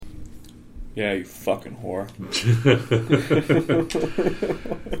Yeah, you fucking whore.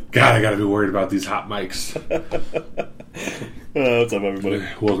 God, I gotta be worried about these hot mics. What's up, everybody?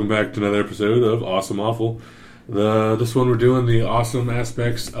 Welcome back to another episode of Awesome Awful. This one we're doing the awesome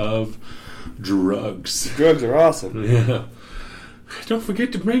aspects of drugs. Drugs are awesome. Yeah. Don't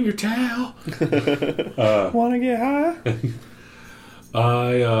forget to bring your towel. Want to get high?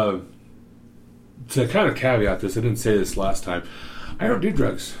 To kind of caveat this, I didn't say this last time. I don't do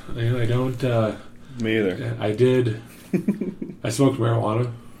drugs. I don't. Me either. I did. I smoked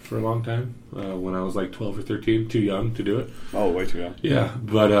marijuana for a long time when I was like 12 or 13. Too young to do it. Oh, way too young. Yeah,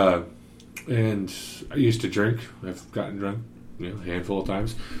 but and I used to drink. I've gotten drunk, a handful of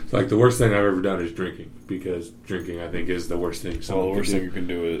times. So, like, the worst thing I've ever done is drinking, because drinking, I think, is the worst thing. Well, the worst thing you can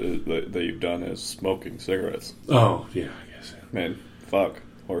do is, that you've done is smoking cigarettes. Oh yeah, I guess. Man, fuck,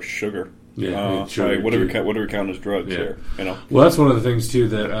 or sugar. Yeah, sugar, what do we count as drugs here? Well, that's one of the things too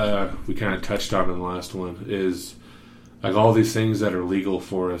that we kind of touched on in the last one is like all these things that are legal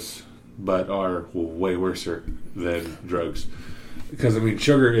for us, but are way worse than drugs. Because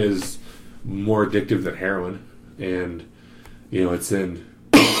sugar is more addictive than heroin, and it's in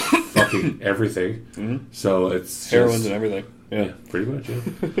fucking everything. Mm-hmm. So it's heroin's in everything. Yeah, pretty much.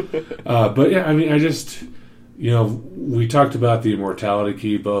 Yeah. But yeah, I just. We talked about the immortality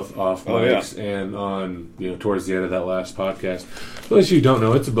key both off mics and on, towards the end of that last podcast. For those of you who don't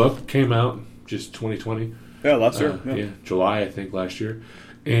know, it's a book. Came out just 2020. Yeah, last year. July, I think, last year.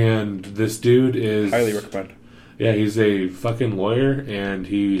 And this dude is... Highly recommend. Yeah, he's a fucking lawyer, and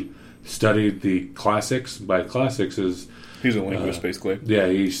he studied the classics. By classics is... He's a linguist, basically. Yeah,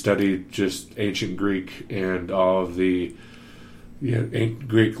 he studied just ancient Greek and all of the...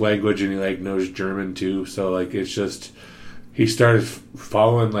 Greek language, and he knows German too. So it's just he started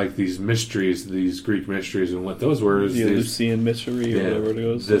following these mysteries, these Greek mysteries, and what those were is the Eleusinian mystery, or whatever it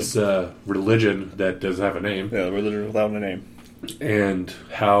goes. This religion that doesn't have a name. Yeah, the religion without a name, and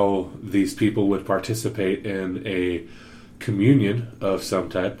how these people would participate in a communion of some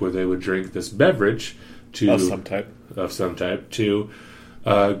type, where they would drink this beverage of some type to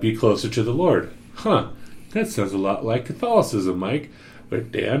be closer to the Lord. Huh. That sounds a lot like Catholicism, Mike, but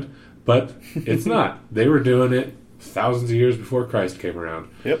Dan. But it's not. They were doing it thousands of years before Christ came around.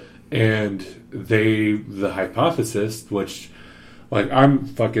 Yep. And the hypothesis, which, I'm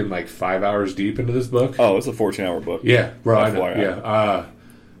fucking 5 hours deep into this book. Oh, it's a 14-hour book. Yeah, bro. I know.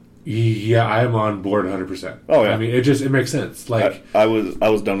 Yeah. I am on board 100%. Oh yeah. It makes sense. I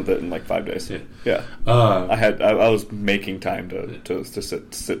was done with it in 5 days. Yeah. I was making time to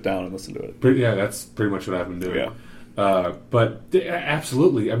sit down and listen to it. Yeah, that's pretty much what I've been doing. Yeah. But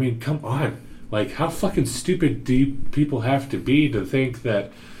absolutely. Come on. How fucking stupid do people have to be to think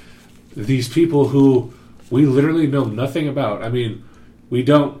that these people who we literally know nothing about?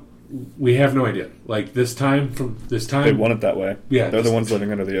 We have no idea. This time. They want it that way. Yeah. They're the ones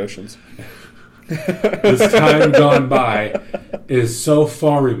living under the oceans. This time gone by is so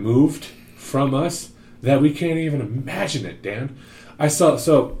far removed from us that we can't even imagine it, Dan. I saw...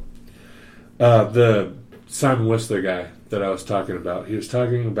 the Simon Whistler guy that I was talking about, he was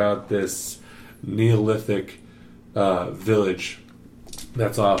talking about this Neolithic village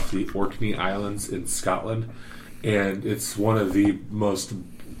that's off the Orkney Islands in Scotland, and it's one of the most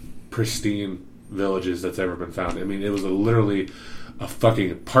pristine villages that's ever been found. It was literally a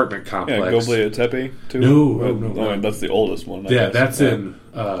fucking apartment complex. Yeah, Göbekli Tepe too. No. That's the oldest one. That's in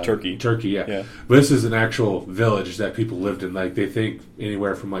Turkey. Turkey, yeah. But this is an actual village that people lived in. They think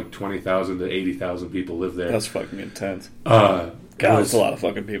anywhere from 20,000 to 80,000 people live there. That's fucking intense. God, that's a lot of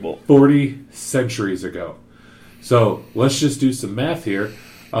fucking people. 40 centuries ago. So let's just do some math here.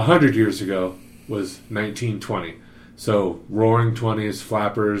 100 years ago was 1920. So Roaring 20s,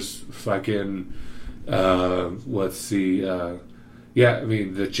 Flappers, fucking, let's see, the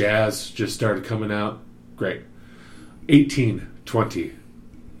jazz just started coming out. Great. 1820.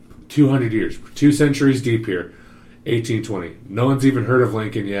 200 years. 2 centuries deep here. 1820. No one's even heard of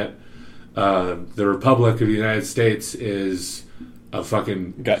Lincoln yet. The Republic of the United States is a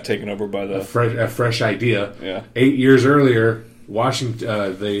fucking... Got taken over by the... A fresh idea. Yeah. 8 years earlier,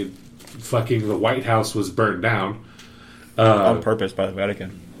 Washington, the White House was burned down. On purpose by the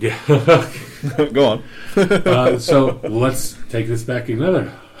Vatican. Yeah. Go on. So let's take this back another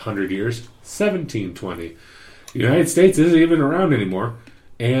 100 years. 1720. The United States isn't even around anymore,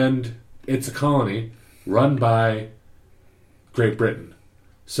 and it's a colony run by Great Britain.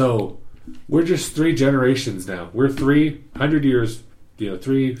 So we're just 3 generations now. We're 300 years,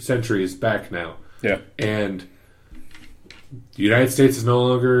 3 centuries back now. Yeah. And the United States is no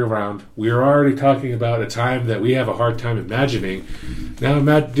longer around. We are already talking about a time that we have a hard time imagining.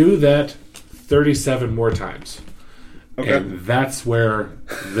 Now, do that 37 more times. Okay. And that's where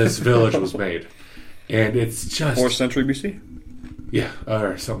this village was made. And it's just... 4th century BC? Yeah,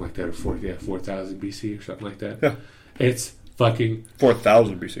 or something like that. Or 4,000 BC or something like that. Yeah. It's fucking...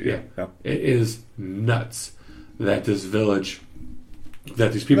 4,000 BC, yeah. It is nuts that this village...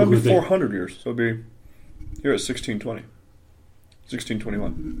 That these people... That would be 400 years. So it would be... You're at 1620.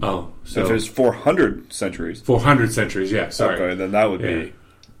 1621. Oh, so... If it's 400 centuries... 400 centuries, yeah, sorry. Okay, then that would be...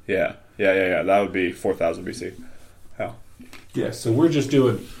 Yeah. That would be 4,000 BC. How? Yeah, so we're just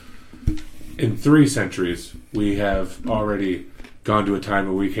doing... In 3 centuries, we have already gone to a time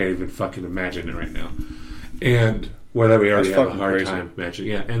where we can't even fucking imagine it right now. And whether we already have a hard time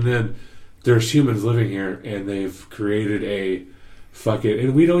imagining. Yeah, and then there's humans living here, and they've created a fucking...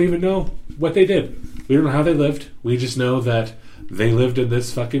 And we don't even know what they did. We don't know how they lived. We just know that they lived in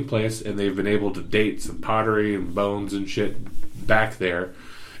this fucking place, and they've been able to date some pottery and bones and shit back there.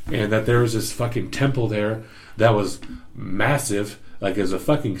 And that there was this fucking temple there that was massive, like as a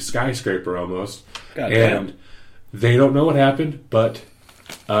fucking skyscraper almost. God and damn. They don't know what happened, but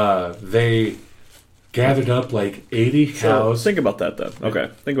they gathered up like 80 cows. So think about that, though.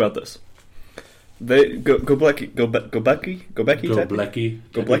 Okay, think about this. They Gobekli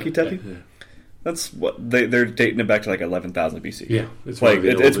Tepe. Yeah. That's what they're dating it back to like 11,000 BC. Yeah, it's like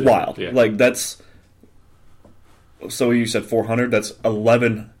it's wild. Yeah. Like that's. So you said 400. That's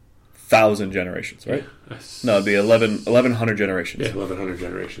 11,000 generations, right? Yeah. No, it'd be 1,100 generations. Yeah, 1,100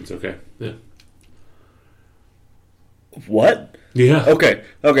 generations. Okay. Yeah. What? Yeah. Okay.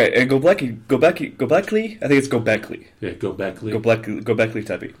 And Gobekli. I think it's Gobekli. Yeah, Gobekli. Gobekli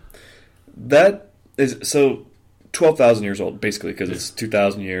Tepe. That is so 12,000 years old, basically, because it's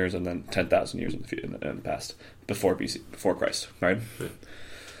 2,000 years and then 10,000 years in the past, before BC, before Christ, right? Yeah.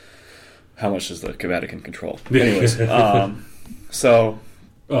 How much does the Vatican control? Anyways, so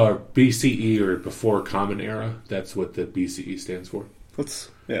BCE or before Common Era. That's what the BCE stands for.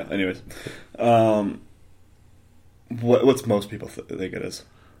 Anyways, what's most people think it is?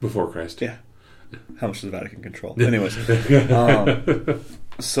 Before Christ. Yeah. How much does the Vatican control? Anyways,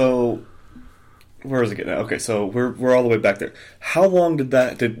 so where is it getting at? Okay, so we're all the way back there. How long did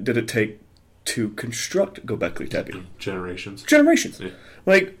it take to construct Gobekli Tepe? Generations. Yeah.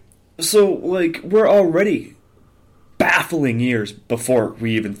 We're already baffling years before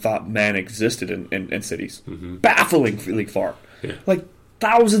we even thought man existed in cities. Mm-hmm. Bafflingly far. Yeah. Like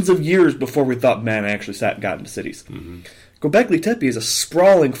thousands of years before we thought man actually got into cities. Mm-hmm. Gobekli Tepe is a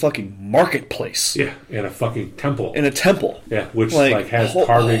sprawling fucking marketplace. Yeah, and a fucking temple. In a temple. Yeah, which has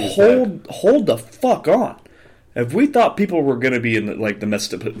carvings. Hold the fuck on. If we thought people were going to be in the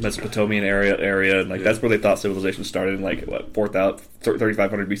Mesopotamian area, and that's where they thought civilization started in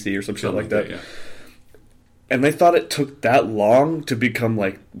 3,500 BC or some shit like that. Yeah. And they thought it took that long to become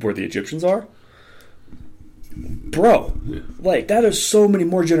where the Egyptians are. Bro, that is so many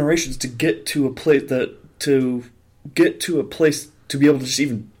more generations to get to a place to be able to just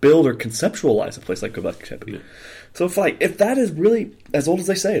even build or conceptualize a place like Gobekli Tepe. Yeah. So if that is really as old as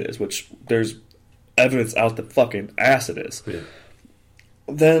they say it is, which there's evidence out the fucking ass it is,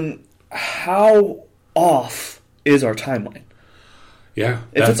 then how off is our timeline? Yeah.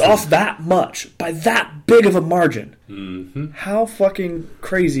 If it's off that much, by that big of a margin, how fucking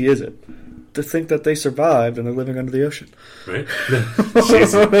crazy is it to think that they survived and they're living under the ocean? Right?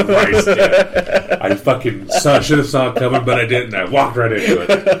 Jesus Christ, dude. I fucking should have saw it coming, but I didn't. I walked right into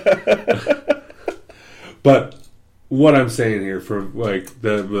it. But what I'm saying here, from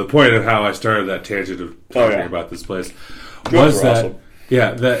the point of how I started that tangent of talking about this place, was that awesome.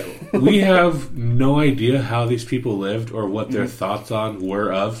 That we have no idea how these people lived or what their thoughts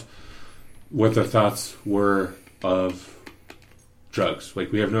were of drugs.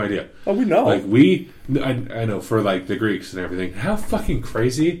 We have no idea. Oh, we know. I know for the Greeks and everything. How fucking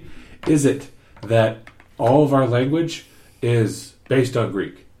crazy is it that all of our language is based on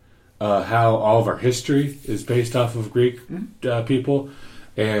Greek? How all of our history is based off of Greek people,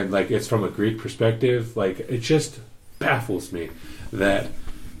 and it's from a Greek perspective. It just baffles me that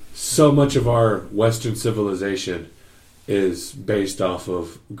so much of our Western civilization is based off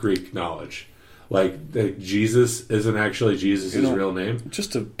of Greek knowledge. Jesus isn't actually Jesus' real name.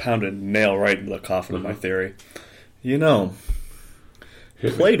 Just to pound a nail right into the coffin of my theory.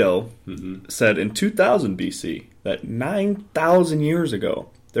 Plato said in 2000 BC that 9,000 years ago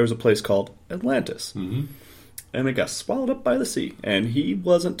there was a place called Atlantis. Mm-hmm. And it got swallowed up by the sea. And he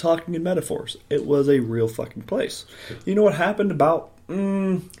wasn't talking in metaphors. It was a real fucking place. You know what happened about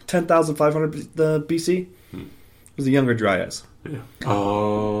 10,500 BC? It was the Younger Dryas. Yeah.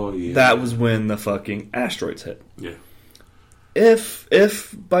 Oh, yeah. That was when the fucking asteroids hit. Yeah.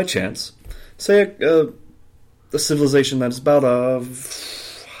 If by chance say a civilization that is about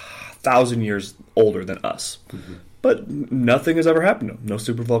 1,000 years older than us. Mm-hmm. But nothing has ever happened to them. No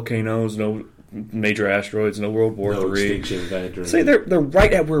super volcanoes, no major asteroids, no World War III. Say they're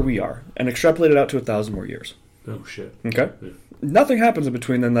right at where we are, and extrapolate it out to 1,000 more years. Oh, shit. Okay? Yeah. Nothing happens in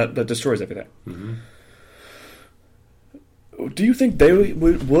between then that destroys everything. Mm-hmm. Do you think they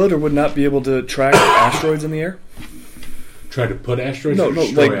would or would not be able to track asteroids in the air? Try to put asteroids or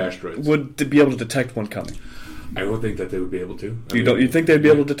destroy asteroids? Would be able to detect one coming? I don't think that they would be able to. You think they'd be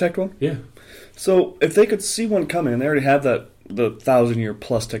able to detect one? Yeah. So if they could see one coming, and they already have the 1,000-year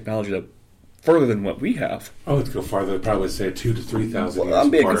plus technology that further than what we have. Oh, let's go farther. I'd probably say 2,000 to 3,000 years. I'm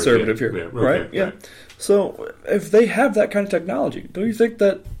being conservative here, yeah, right? Okay, yeah. Right. So if they have that kind of technology, don't you think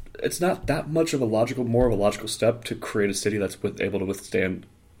that it's not that much of more of a logical step to create a city that's able to withstand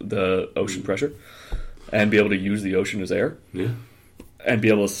the ocean pressure and be able to use the ocean as air? Yeah. And be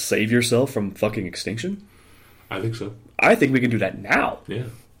able to save yourself from fucking extinction? I think so. I think we can do that now. Yeah.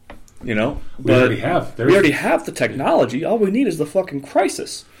 You know? We already have. We already have the technology. All we need is the fucking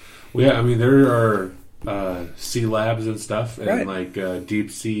crisis. Well, yeah, I mean, there are sea labs and stuff, and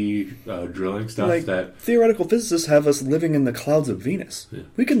deep sea drilling stuff that theoretical physicists have us living in the clouds of Venus. Yeah.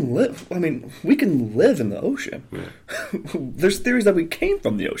 We can live. I mean, we can live in the ocean. Yeah. There's theories that we came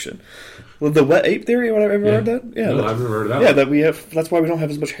from the ocean. The wet ape theory. Have you ever heard that? Yeah, no, I've never heard of that. Yeah, one. That we have. That's why we don't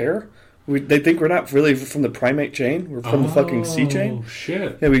have as much hair. They think we're not really from the primate chain. We're from the fucking sea chain. Oh,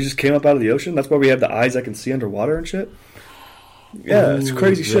 shit. Yeah, we just came up out of the ocean. That's why we have the eyes that can see underwater and shit. Yeah, it's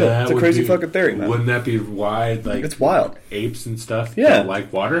crazy shit. It's a crazy fucking theory, man. Wouldn't that be why, it's wild. Apes and stuff don't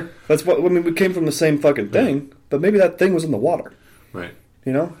like water? That's what, I mean, we came from the same fucking thing, but maybe that thing was in the water. Right.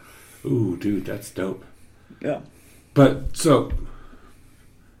 You know? Ooh, dude, that's dope. Yeah. But, so,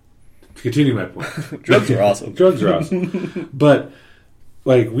 to continue my point. Drugs are awesome. Drugs are awesome. But,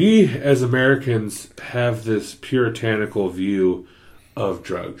 we as Americans have this puritanical view of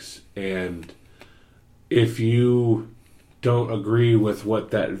drugs. And if you don't agree with what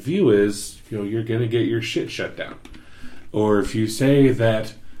that view is, you're going to get your shit shut down. Or if you say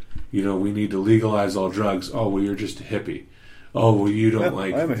that, we need to legalize all drugs, oh, well, you're just a hippie. Oh, well, you don't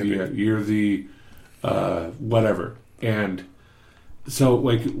I'm a hippie. You're the whatever. And so,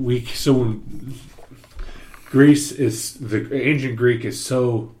 when Greece is, the ancient Greek is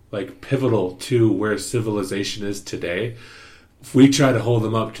so, pivotal to where civilization is today, if we try to hold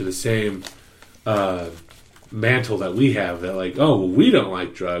them up to the same mantle that we have, that we don't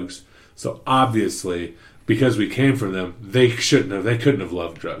like drugs, so obviously because we came from them, they couldn't have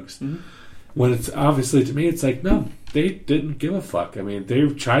loved drugs. Mm-hmm. When it's obviously, to me, it's no, they didn't give a fuck. I mean, they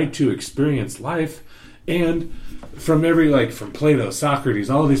tried to experience life, and from from Plato, Socrates,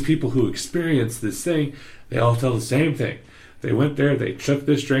 all of these people who experienced this thing, they all tell the same thing. They went there, they took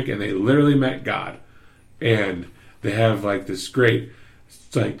this drink, and they literally met God, and they have this great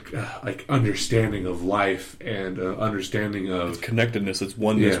understanding of life and understanding of it's connectedness. It's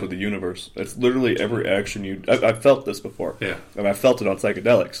oneness with the universe. It's literally every action I felt this before. Yeah, and I felt it on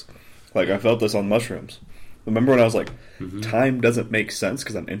psychedelics. I felt this on mushrooms. Remember when I was time doesn't make sense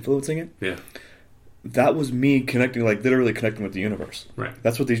because I'm influencing it? Yeah, that was me connecting, literally connecting with the universe. Right.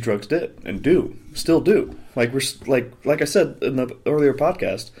 That's what these drugs did and still do. We're like I said in the earlier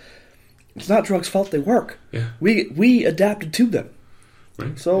podcast, it's not drugs' fault they work. Yeah, we adapted to them.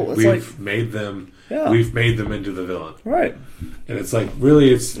 Right. So we've made them. Yeah. We've made them into the villain. Right. And it's really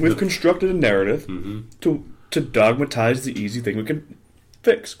we've constructed a narrative to dogmatize the easy thing we can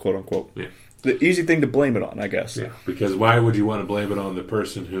fix, quote unquote. Yeah. The easy thing to blame it on, I guess. Yeah. Because why would you want to blame it on the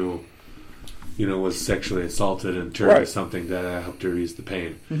person who, was sexually assaulted and turned to something that helped her ease the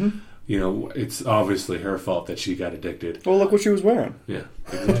pain? Mm-hmm. It's obviously her fault that she got addicted. Well, look what she was wearing. Yeah,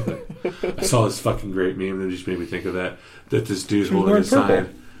 exactly. I saw this fucking great meme that just made me think of that this dude's holding a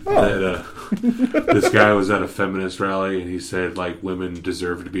sign that this guy was at a feminist rally and he said, women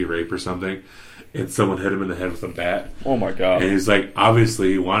deserve to be raped or something. And someone hit him in the head with a bat. Oh, my God. And he's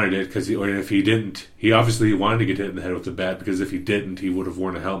obviously he wanted it because if he didn't, he obviously wanted to get hit in the head with a bat because if he didn't, he would have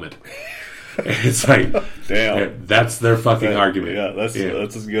worn a helmet. It's damn. That's their fucking argument. Yeah, that's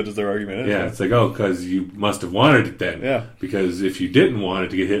as good as their argument is. Yeah, it's because you must have wanted it then. Yeah. Because if you didn't want it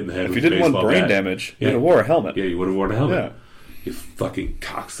to get hit in the head with a baseball bat. If you didn't want brain damage, you would have wore a helmet. Yeah, you would have worn a helmet. Yeah. You fucking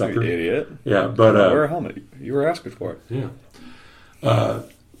cocksucker. You idiot. Yeah, but... wear a helmet. You were asking for it. Yeah.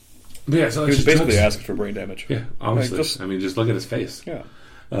 Yeah, so he was basically asking for brain damage. Yeah, honestly. Just look at his face. Yeah.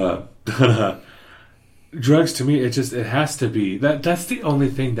 Drugs, to me, it has to be... That's the only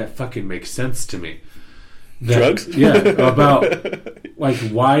thing that fucking makes sense to me. Drugs? Yeah, about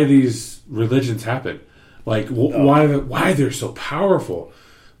why these religions happen. Why they're so powerful.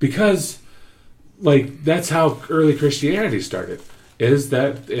 Because like, that's how early Christianity started. Is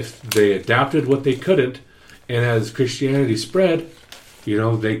that if they adapted what they couldn't, and as Christianity spread,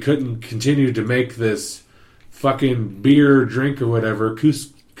 they couldn't continue to make this fucking beer drink or whatever,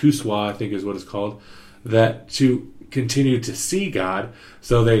 kuswa, I think is what it's called, that to continue to see God,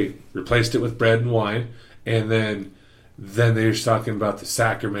 so they replaced it with bread and wine, and then they're talking about the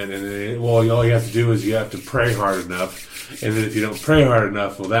sacrament, and all you have to do is you have to pray hard enough, and then if you don't pray hard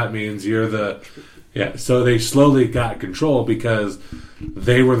enough, well, that means you're the... Yeah, so they slowly got control because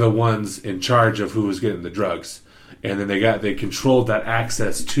they were the ones in charge of who was getting the drugs. And then they controlled that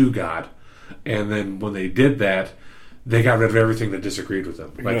access to God. And then when they did that, they got rid of everything that disagreed with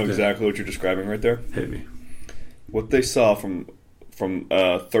them. You know exactly what you're describing right there? Hit me. What they saw from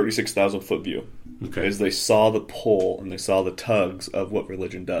 36,000 foot view is they saw the pull and they saw the tugs of what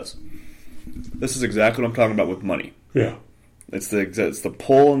religion does. This is exactly what I'm talking about with money. Yeah. It's the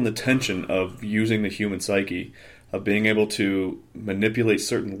pull and the tension of using the human psyche, of being able to manipulate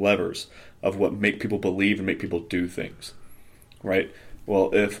certain levers of what make people believe and make people do things, right?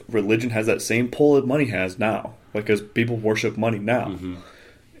 Well, if religion has that same pull that money has now, because people worship money now,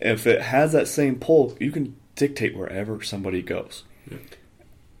 if it has that same pull, you can dictate wherever somebody goes. Yeah.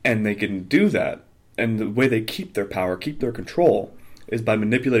 And they can do that, and the way they keep their power, keep their control, is by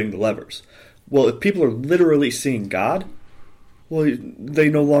manipulating the levers. Well, if people are literally seeing God... Well, they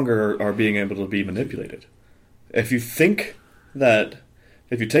no longer are being able to be manipulated. If you think that,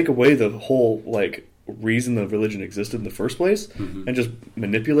 if you take away the whole reason that religion existed in the first place, and just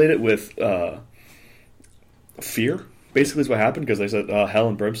manipulate it with fear, basically is what happened, because they said hell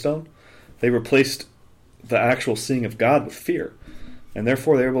and brimstone. They replaced the actual seeing of God with fear, and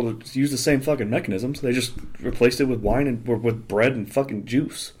therefore they're able to use the same fucking mechanisms. They just replaced it with wine and with bread and fucking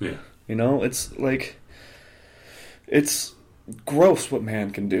juice. Yeah, it's like it's gross what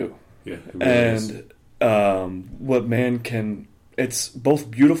man can do. Yeah, it really is. What man can... It's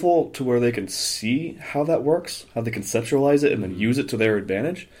both beautiful to where they can see how that works, how they conceptualize it, and then use it to their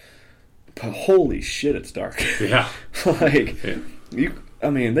advantage. But holy shit, it's dark. Yeah. They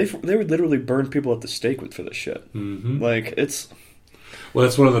would literally burn people at the stake for this shit. It's... Well,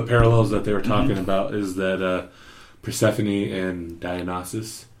 that's one of the parallels that they were talking about, is that Persephone and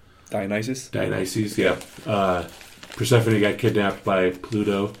Dionysus, yeah. Persephone got kidnapped by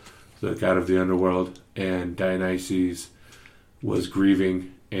Pluto, the god of the underworld, and Dionysus was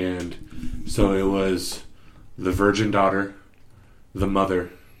grieving, and so it was the virgin daughter, the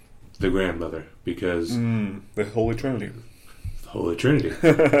mother, the grandmother, because... the Holy Trinity. The Holy Trinity.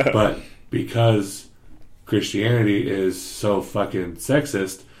 But because Christianity is so fucking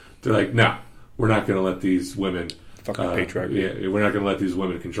sexist, they're like, nah, we're not going to let these women... Fucking patriarchy. Yeah, we're not going to let these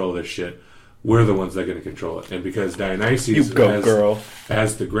women control this shit. We're the ones that are going to control it. And because Dionysus,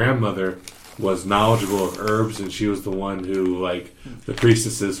 as the grandmother, was knowledgeable of herbs, and she was the one who, the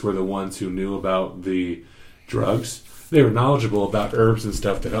priestesses were the ones who knew about the drugs. They were knowledgeable about herbs and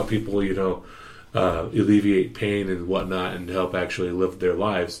stuff to help people, alleviate pain and whatnot, and help actually live their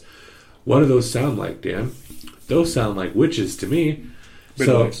lives. What do those sound like, Dan? Those sound like witches to me.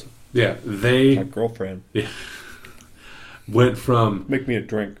 Midwives. Yeah, they... My girlfriend. Yeah. Went from... Make me a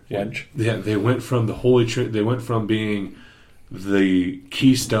drink, wench. Yeah, they went from the Holy Trinity... They went from being the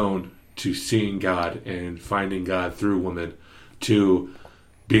keystone to seeing God and finding God through women to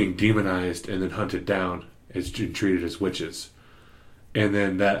being demonized and then hunted down and treated as witches. And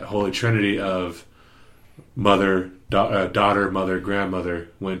then that Holy Trinity of daughter, mother, grandmother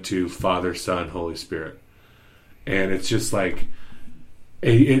went to Father, Son, Holy Spirit. And it's just like...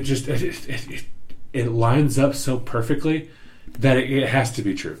 It lines up so perfectly that it has to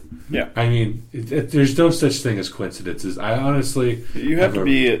be true. Yeah. I mean, there's no such thing as coincidences. I honestly have to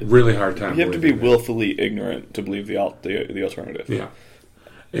be a really hard time. You have to be willfully ignorant to believe the alternative. Yeah.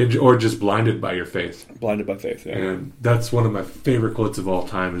 Or just blinded by your faith. Blinded by faith, yeah. And that's one of my favorite quotes of all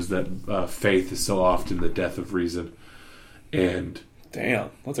time, is that faith is so often the death of reason. And... Damn,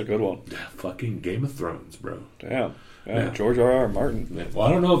 that's a good one. Fucking Game of Thrones, bro. Damn. Yeah. George R.R. Martin. Yeah. Well,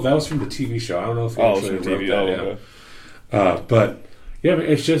 I don't know if that was from the TV show. I don't know if he actually wrote TV, that. Okay. But, yeah,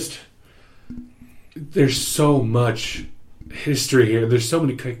 it's just... There's so much history here. There's so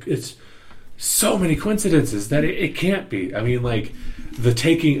many... It's so many coincidences that it can't be. I mean, the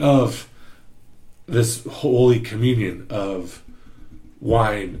taking of this Holy Communion of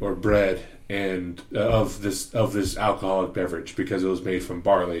wine or bread and of this alcoholic beverage, because it was made from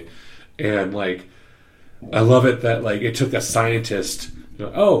barley. And, I love it that, it took a scientist...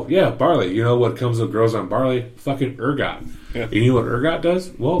 Oh, yeah, barley. You know what grows on barley? Fucking ergot. Yeah. You know what ergot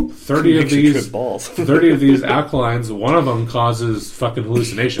does? Well, 30 of these 30 of these alkalines, one of them causes fucking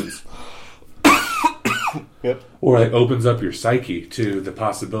hallucinations. Yep. Or it opens up your psyche to the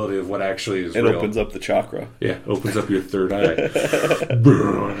possibility of what actually is real. It opens up the chakra. Yeah, opens up your third eye.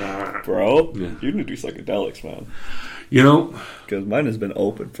 Bro, yeah. You need to do psychedelics, man. You know, because mine has been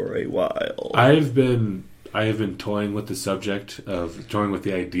open for a while. I have been toying with the subject of toying with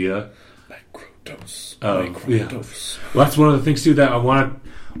the idea. Microdose. Yeah. Well, that's one of the things too that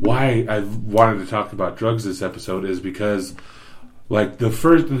why I wanted to talk about drugs this episode is because, like,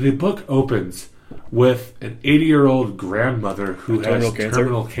 the book opens with an 80-year-old grandmother who has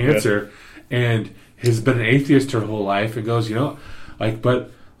terminal cancer, and has been an atheist her whole life, and goes,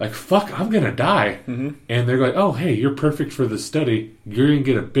 fuck, I'm gonna die. Mm-hmm. And they're like, oh, hey, you're perfect for this study. You're gonna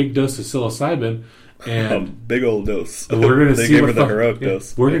get a big dose of psilocybin, and a big old dose. We're gonna they see gave what her the heroic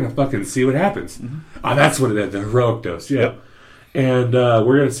dose. We're gonna fucking see what happens. Mm-hmm. That's what it is, the heroic dose. Yeah, yep. And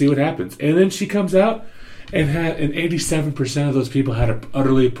we're gonna see what happens. And then she comes out. And 87% of those people had an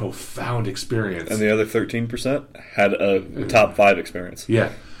utterly profound experience. And the other 13% had a top 5 experience.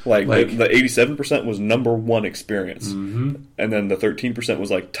 Yeah. Like the 87% was number 1 experience. Mm-hmm. And then the 13% was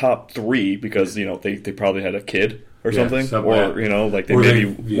like top 3 because, they probably had a kid or something. Or, they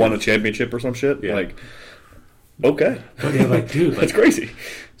maybe won a championship or some shit. Yeah. Like, okay. But yeah, like, dude. That's crazy.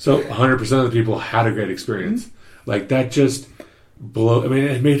 So 100% of the people had a great experience. Mm-hmm. Like, that just...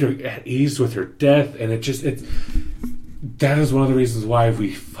 it made her at ease with her death, and that is one of the reasons why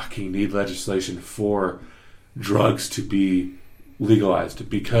we fucking need legislation for drugs to be legalized,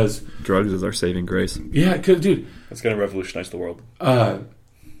 because drugs is our saving grace. Yeah, because, dude, it's going to revolutionize the world.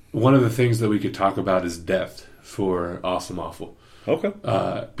 One of the things that we could talk about is death for Awesome Awful. Okay.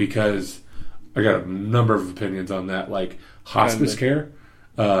 Because I got a number of opinions on that, like hospice care.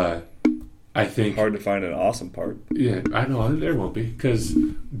 I think hard to find an awesome part. Yeah, I know there won't be, because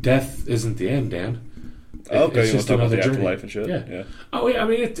death isn't the end, Dan. Okay, you want to talk about the afterlife and shit? Yeah. Oh, yeah. I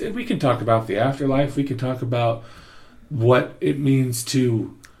mean, we can talk about the afterlife. We can talk about what it means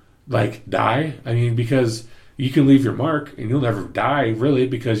to, like, die. I mean, because you can leave your mark and you'll never die, really,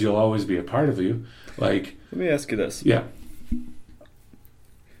 because you'll always be a part of you. Like, let me ask you this. Yeah.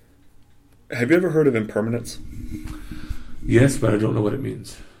 Have you ever heard of impermanence? Yes, but I don't know what it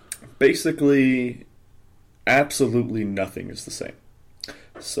means. Basically, absolutely nothing is the same.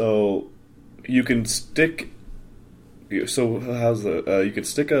 So you can stick. So how's the? You can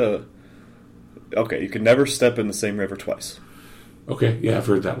stick a. Okay, you can never step in the same river twice. Okay, yeah, I've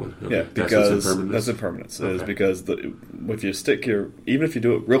heard that one. Okay. Yeah, because that's impermanence. Okay. Is because if you stick even if you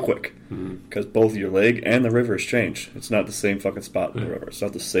do it real quick, because both your leg and the river has changed, it's not the same fucking spot in the river. It's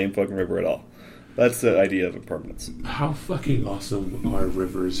not the same fucking river at all. That's the idea of impermanence. How fucking awesome are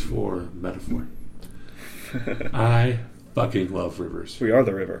rivers for metaphor? I fucking love rivers. We are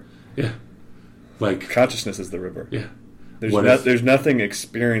the river. Yeah. Like, consciousness is the river. Yeah. There's nothing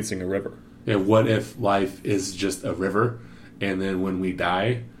experiencing a river. Yeah, what if life is just a river, and then when we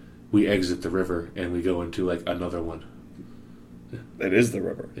die, we exit the river and we go into, like, another one? Yeah. It is the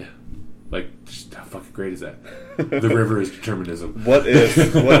river. Yeah. Like, just how fucking great is that? The river is determinism. What if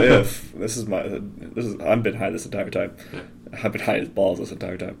I've been high this entire time. Yeah. I've been high as balls this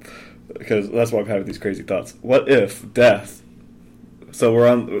entire time. Because that's why I'm having these crazy thoughts. What if death, so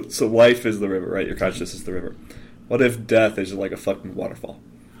life is the river, right? Your consciousness is the river. What if death is like a fucking waterfall?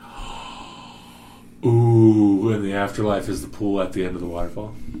 Ooh, and the afterlife is the pool at the end of the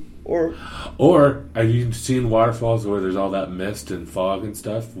waterfall? Or have you seen waterfalls where there's all that mist and fog and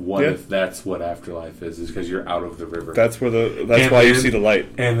stuff? What if that's what afterlife is because you're out of the river? That's why you see the light.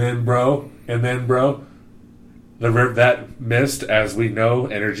 And then, bro, that mist, as we know,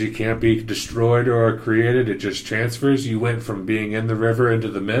 energy can't be destroyed or created. It just transfers. You went from being in the river into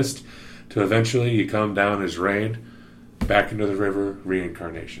the mist to eventually you come down as rain, back into the river,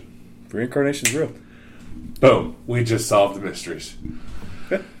 reincarnation. Reincarnation's real. Boom. We just solved the mysteries.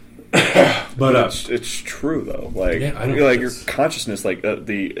 But it's true though. Like, your consciousness, like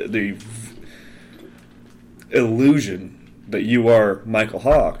the illusion that you are Michael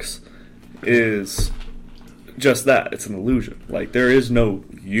Hawks is just that. It's an illusion. Like, there is no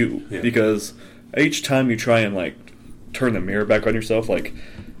you, because each time you try and, like, turn the mirror back on yourself, like,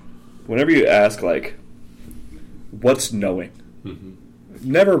 whenever you ask, like, what's knowing? Mm-hmm.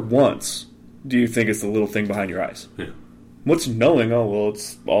 Never once do you think it's the little thing behind your eyes. Yeah. What's knowing? Oh, well,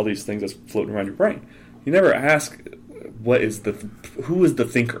 it's all these things that's floating around your brain. You never ask, who is the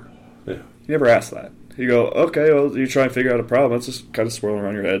thinker? Yeah. You never ask that. You go, okay, well, you try and figure out a problem. It's just kind of swirling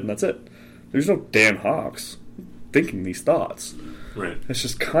around your head, and that's it. There's no Dan Hawks thinking these thoughts. Right. It's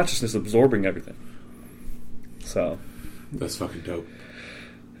just consciousness absorbing everything. So. That's fucking dope.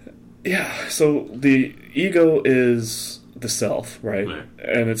 Yeah, so the ego is the self, right?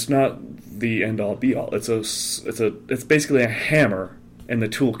 And it's not the end all be all. It's basically a hammer in the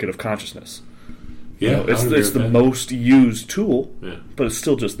toolkit of consciousness. Yeah, it's the most used tool, yeah. But it's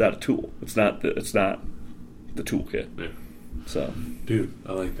still just that tool. It's not the toolkit. Yeah. So, dude,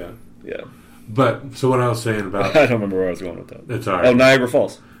 I like that. Yeah. But so what I was saying about I don't remember where I was going with that. It's all right. Oh, Niagara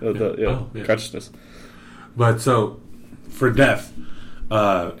Falls. Yeah. Consciousness. But so for death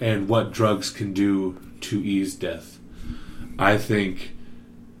and what drugs can do to ease death, I think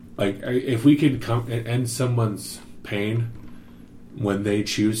like if we can end someone's pain when they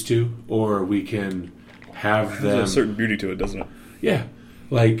choose to, or we can have them. There's a certain beauty to it, doesn't it? Yeah,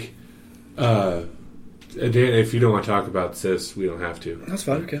 like Dan, if you don't want to talk about Sis, we don't have to. That's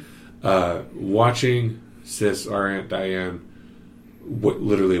fine. Okay. Watching Sis, our Aunt Diane,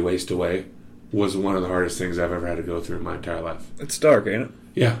 literally waste away was one of the hardest things I've ever had to go through in my entire life. It's dark, ain't it?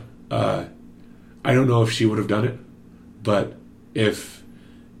 Yeah. I don't know if she would have done it, but if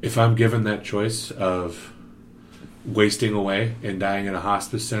I'm given that choice of wasting away and dying in a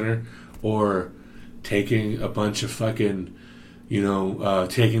hospice center, or taking a bunch of fucking,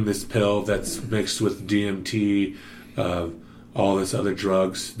 taking this pill that's mixed with DMT, all this other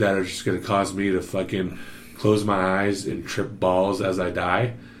drugs that are just going to cause me to fucking close my eyes and trip balls as I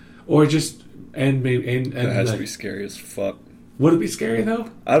die, or just and that has to be scary as fuck. Would it be scary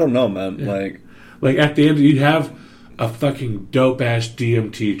though? I don't know, man. Yeah. Like at the end, you'd have a fucking dope ass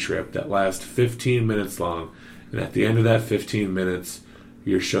DMT trip that lasts 15 minutes long. And at the end of that 15 minutes,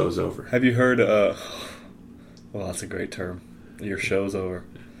 your show's over. Have you heard, well, that's a great term. Your show's over.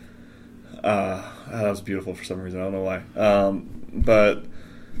 That was beautiful for some reason. I don't know why. But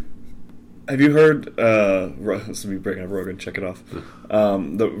have you heard, this will be breaking up Rogan, check it off.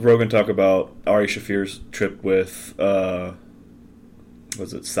 The Rogan talk about Ari Shaffir's trip with,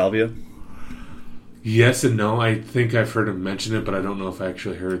 was it Salvia? Yes and no. I think I've heard him mention it, but I don't know if I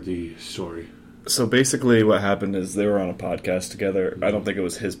actually heard the story. So basically what happened is they were on a podcast together. I don't think it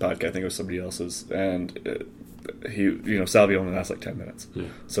was his podcast. I think it was somebody else's. And Salvia only lasts like 10 minutes. Yeah.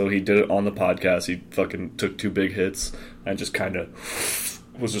 So he did it on the podcast. He fucking took 2 big hits and just kind of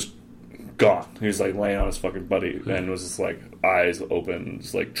was just gone. He was like laying on his fucking buddy and was just like eyes open,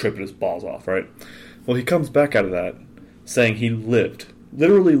 just like tripping his balls off, right? Well, he comes back out of that saying he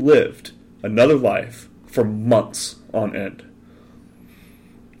literally lived another life for months on end.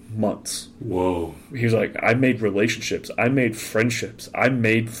 Months. Whoa. He was like, I made relationships. I made friendships. I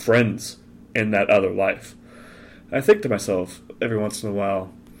made friends in that other life. And I think to myself every once in a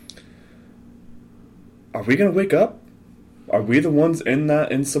while, are we going to wake up? Are we the ones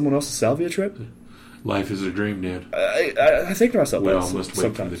in someone else's salvia trip? Life is a dream, Dan. I think to myself we all must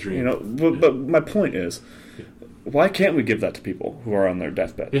wake from the dream. But my point is, why can't we give that to people who are on their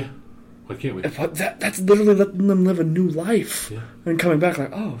deathbed? Yeah. Why can't we? That's literally letting them live a new life. Yeah. And coming back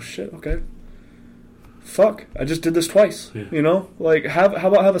like, oh, shit, okay. Fuck, I just did this twice. Yeah. Like, how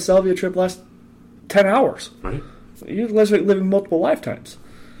about have a salvia trip last 10 hours? Right. You're living multiple lifetimes.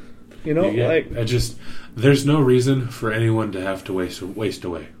 There's no reason for anyone to have to waste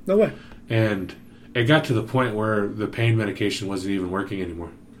away. No way. And it got to the point where the pain medication wasn't even working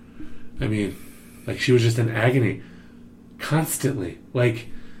anymore. I mean, like, she was just in agony constantly. Like,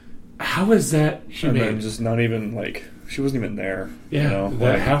 how is that humane? And then just not even, like, she wasn't even there. Yeah,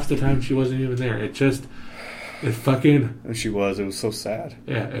 half the time she wasn't even there. It fucking... And it was so sad.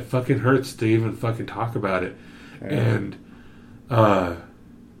 Yeah, it fucking hurts to even fucking talk about it. Yeah. And,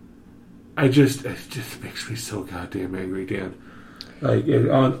 it just makes me so goddamn angry, Dan. Like,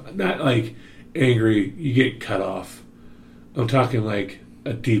 not like angry, you get cut off. I'm talking like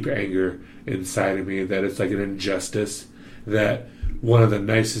a deep anger inside of me that it's like an injustice that one of the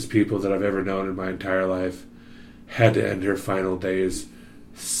nicest people that I've ever known in my entire life had to end her final days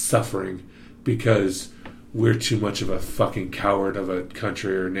suffering because we're too much of a fucking coward of a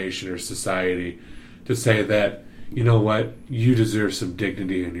country or nation or society to say that, you know what, you deserve some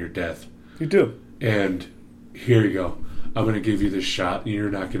dignity in your death. You do. And here you go. I'm going to give you this shot, and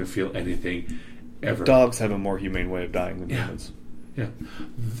you're not going to feel anything ever. Dogs have a more humane way of dying than humans. Yeah.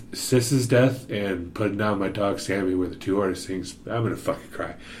 Sis's death and putting down my dog Sammy were the 2 hardest things. I'm going to fucking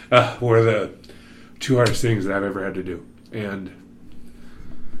cry. Were the 2 hardest things that I've ever had to do. And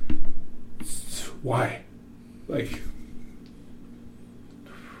why? Like,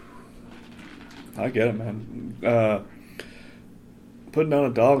 I get it, man. Putting down a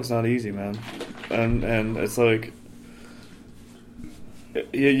dog's not easy, man. And it's like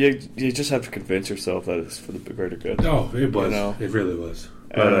you just have to convince yourself that it's for the greater good. Oh, it was. It really was.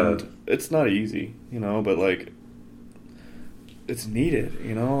 But it's not easy, but like it's needed,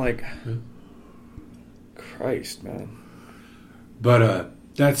 Christ, man. But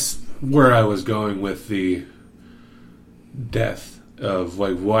that's where I was going with the death of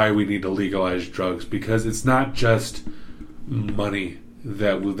like why we need to legalize drugs, because it's not just money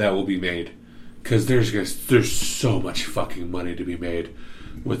that will be made, because there's so much fucking money to be made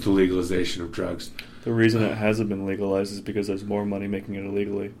with the legalization of drugs. The reason it hasn't been legalized is because there's more money making it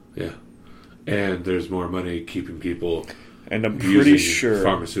illegally. Yeah, and there's more money keeping people. And I'm pretty sure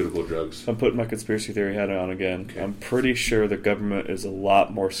pharmaceutical drugs. I'm putting my conspiracy theory hat on again. Okay. I'm pretty sure the government is a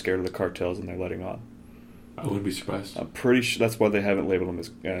lot more scared of the cartels than they're letting on. I wouldn't be surprised. I'm pretty sure that's why they haven't labeled them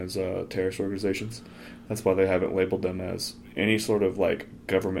as terrorist organizations. That's why they haven't labeled them as any sort of like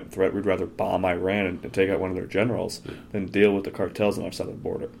government threat. We'd rather bomb Iran and take out one of their generals than deal with the cartels on our southern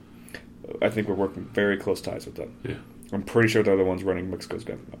border. I think we're working very close ties with them. Yeah. I'm pretty sure they're the ones running Mexico's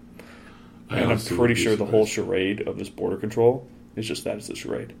government. And I'm pretty sure the whole charade of this border control is just that. It's a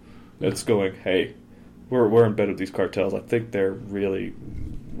charade. Yeah. It's going, hey, we're in bed with these cartels. I think they're really,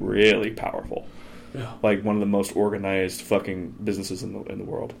 really powerful. Yeah. Like one of the most organized fucking businesses in the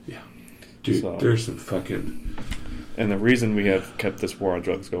world. Yeah. Dude, there's some fucking... And the reason we have kept this war on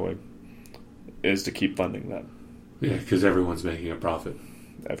drugs going is to keep funding them. Yeah, because everyone's making a profit.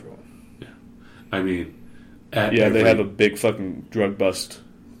 Everyone. Yeah. I mean... they have a big fucking drug bust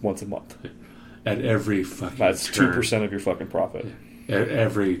once a month. Yeah. At every fucking That's 2% of your fucking profit. Yeah. At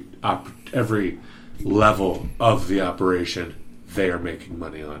every level of the operation, they are making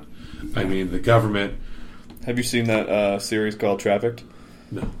money on. I mean, the government... Have you seen that series called Trafficked?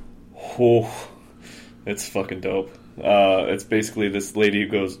 No. Oh, it's fucking dope. It's basically this lady who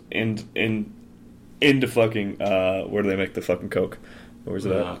goes into fucking... where do they make the fucking coke? Where's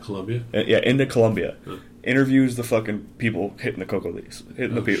it at? Colombia? Yeah, into Colombia. Huh. Interviews the fucking people hitting the cocoa leaves.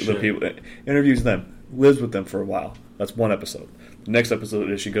 The people. Interviews them. Lives with them for a while. That's one episode. The next episode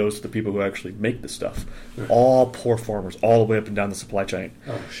is she goes to the people who actually make the stuff. All poor farmers, all the way up and down the supply chain.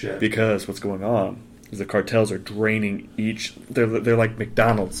 Oh, shit. Because what's going on is the cartels are draining each... They're like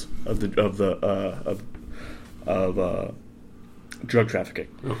McDonald's of drug trafficking.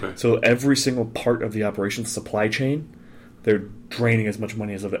 Okay. So every single part of the operation supply chain, they're draining as much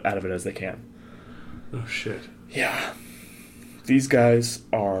money out of it as they can. Oh, shit. Yeah. These guys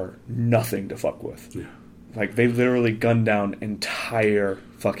are nothing to fuck with. Yeah. Like, they literally gun down entire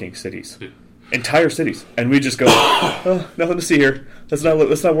fucking cities. Yeah. Entire cities. And we just go, oh, nothing to see here. Let's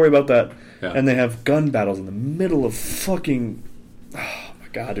not worry about that. Yeah. And they have gun battles in the middle of fucking... Oh, my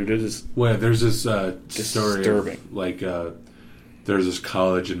God, dude. It is... Well, there's this story disturbing. There's this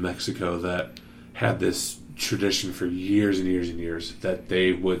college in Mexico that had this tradition for years and years and years that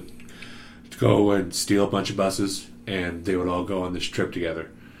they would go and steal a bunch of buses, and they would all go on this trip together.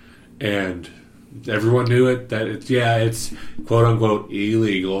 And everyone knew it, that it's quote-unquote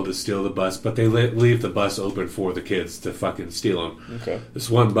illegal to steal the bus, but they leave the bus open for the kids to fucking steal them. Okay. This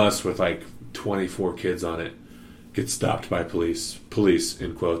one bus with like 24 kids on it gets stopped by police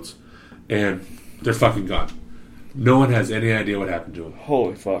in quotes, and they're fucking gone. No one has any idea what happened to them.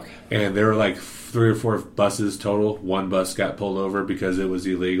 Holy fuck. And there were like 3 or 4 buses total. One bus got pulled over because it was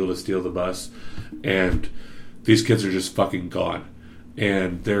illegal to steal the bus. And these kids are just fucking gone.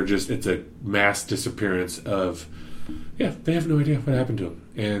 And it's a mass disappearance of, they have no idea what happened to them.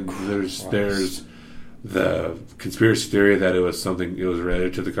 And there's the conspiracy theory that it was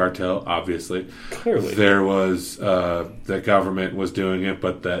related to the cartel, obviously. Clearly. There was the government was doing it,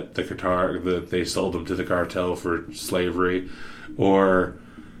 but that they sold them to the cartel for slavery, or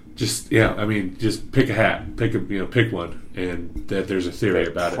just pick a hat, pick one, and that there's a theory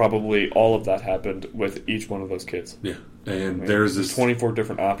about it. Probably all of that happened with each one of those kids. Yeah, and there's this 24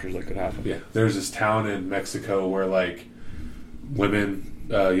 different options that could happen. Yeah, there's this town in Mexico where like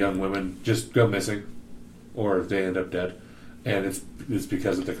young women just go missing, or they end up dead, and it's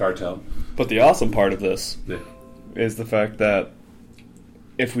because of the cartel. But the awesome part of this is the fact that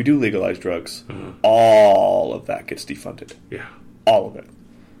if we do legalize drugs, all of that gets defunded. Yeah. All of it.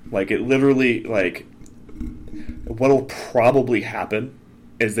 Like, it literally, like, what'll probably happen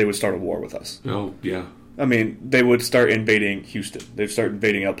is they would start a war with us. Oh, yeah. I mean, they would start invading Houston. They'd start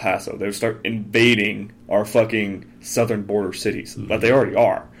invading El Paso. They would start invading our fucking southern border cities. Mm-hmm. But they already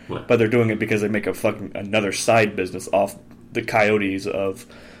are. What? But they're doing it because they make a fucking another side business off the coyotes of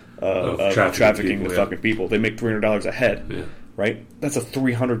trafficking people, fucking people. They make $300 a head, right? That's a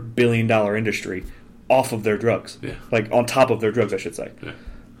 $300 billion industry off of their drugs. Yeah. Like, on top of their drugs, I should say. Yeah.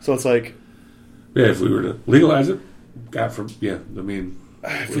 So it's like... Yeah, if we were to legalize it,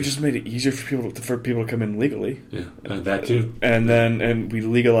 if we just made it easier for people to come in legally. Yeah, that too. And we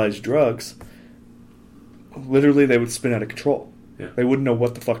legalize drugs, literally they would spin out of control. Yeah. They wouldn't know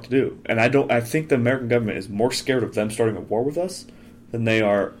what the fuck to do. And I think the American government is more scared of them starting a war with us then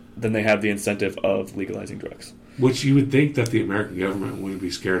they have the incentive of legalizing drugs. Which you would think that the American government wouldn't be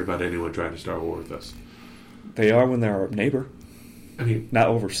scared about anyone trying to start a war with us. They are when they're our neighbor. I mean, not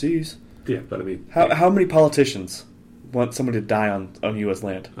overseas. Yeah, but I mean, how many politicians want somebody to die on U.S.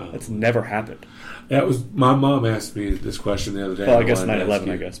 land? That's never happened. That was my mom asked me this question the other day. Well, I guess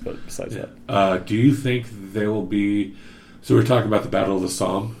 9/11. I guess, but besides that, do you think there will be? So we're talking about the Battle of the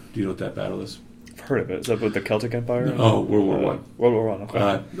Somme. Do you know what that battle is? I've heard of it. Is that with the Celtic Empire? Oh, World War One. World War One.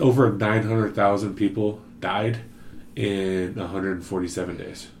 Okay. Over 900,000 people died in 147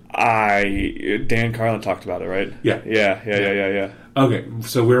 days. Dan Carlin talked about it, right? Yeah. Okay,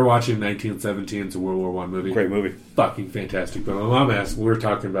 so we were watching 1917. It's a World War One movie. Great movie. Fucking fantastic. But my mom asked, we were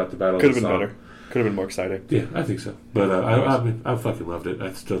talking about the Battle of the Somme. Could have been better. Could have been more exciting. Yeah, I think so. But I fucking loved it.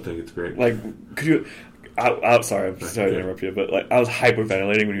 I still think it's great. Like, could you... I'm sorry to interrupt you, but like I was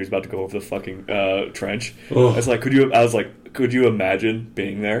hyperventilating when he was about to go over the fucking trench. Oh. It's like, could you imagine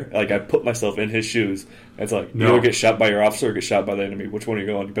being there? Like, I put myself in his shoes. It's like, you either get shot by your officer or get shot by the enemy. Which one are you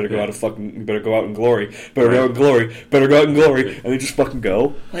going? You better go out you better go out in glory. Better go out in glory. And then just fucking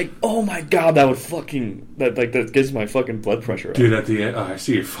go. Like, oh my god, that gives my fucking blood pressure up. Dude, at the end, I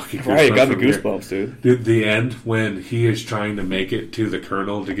see your fucking goosebumps. Right, it got me goosebumps, dude. Dude, the end when he is trying to make it to the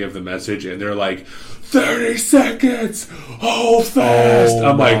colonel to give the message, and they're like, 30 seconds! Hold fast!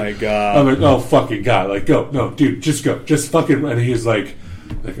 Oh my god. I'm like, oh fucking god. Like, go. No, dude, just go. Just fucking... And he's like,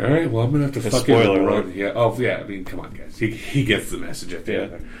 alright, well, I'm gonna have to fucking run. Right? Yeah. Oh, yeah, I mean, come on, guys. He gets the message at the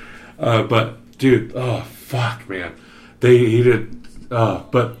end. But, dude, oh, fuck, man. He did...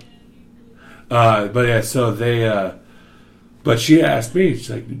 but yeah, so they... but she asked me, she's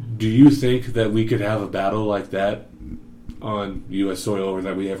like, do you think that we could have a battle like that on U.S. soil, or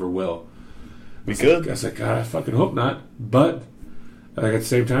that we ever will? We could. I was like, God, I fucking hope not. But like, at the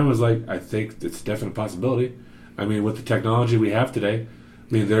same time, I was like, I think it's a definite possibility. I mean, with the technology we have today,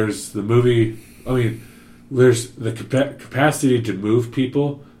 I mean, there's the capacity to move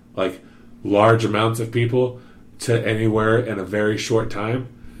people, like large amounts of people, to anywhere in a very short time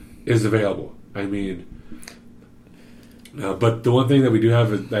is available. I mean, but the one thing that we do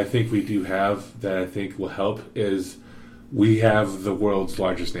have, that I think will help, is we have the world's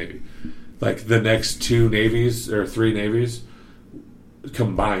largest navy. Like, the next 2 navies or 3 navies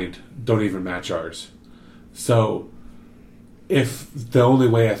combined don't even match ours. So, if the only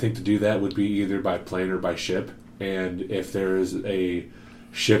way I think to do that would be either by plane or by ship, and if there is a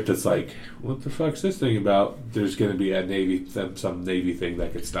ship that's like, what the fuck's this thing about? There's going to be some navy thing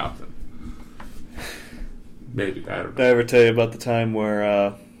that could stop them. Maybe, I don't know. Did I ever tell you about the time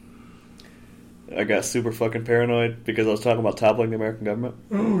where I got super fucking paranoid because I was talking about toppling the American government?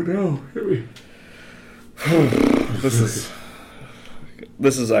 Oh no, hit me.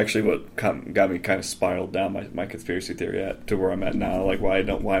 This is actually what got me kind of spiraled down my conspiracy theory to where I'm at now. Like, why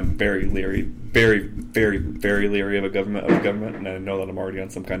I'm very leery, very, very, very leery of a government, and I know that I'm already on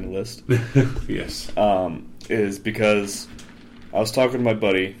some kind of list. Yes. Is because I was talking to my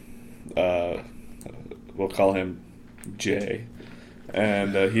buddy, we'll call him Jay,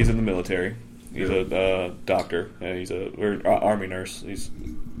 and he's in the military. He's a doctor, and he's an army nurse. He's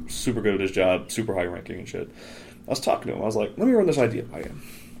super good at his job, super high ranking and shit. I was talking to him. I was like, let me run this idea by him.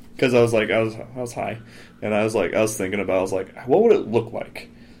 Because I was like, I was high. And I was thinking about, I was like, what would it look like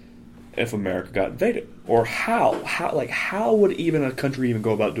if America got invaded? Or how would even a country even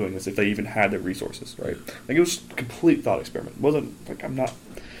go about doing this if they even had the resources, right? Like, it was a complete thought experiment. It wasn't, like,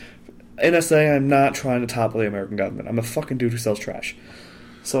 NSA, I'm not trying to topple the American government. I'm a fucking dude who sells trash.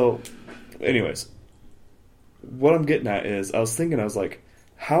 So, anyways, what I'm getting at is, I was like,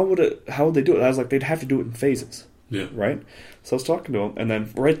 how would they do it? I was like, they'd have to do it in phases. Yeah. Right? So I was talking to him, and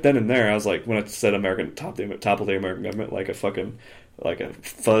then right then and there, I was like, when I said topple the American government, like a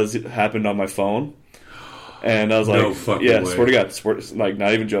fuzz happened on my phone. And I was like, swear to God, like,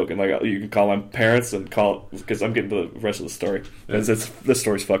 not even joking. Like, you can call my parents and because I'm getting to the rest of the story. This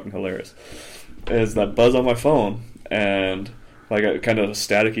story's fucking hilarious. Is that buzz on my phone, and like a kind of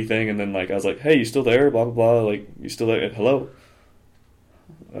staticky thing, and then like I was like, hey, you still there? Blah blah blah. Like, you still there? Hello.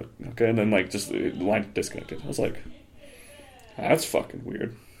 Okay, and then like just the line disconnected. I was like, that's fucking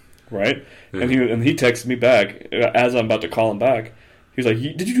weird, right? Mm-hmm. And he texted me back as I'm about to call him back. He was like,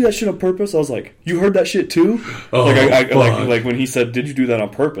 did you do that shit on purpose? I was like, you heard that shit too? Oh, like when he said, did you do that on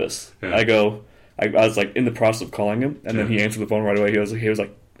purpose? Yeah. I was like in the process of calling him, and then he answered the phone right away. He was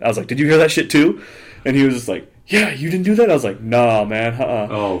like, I was like, did you hear that shit too? And he was just like, yeah, you didn't do that? I was like, nah, man,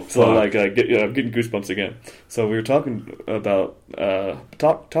 Oh, so like, I'm getting goosebumps again. So we were talking about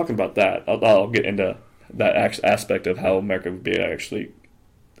talking about that. I'll get into that aspect of how America would be actually.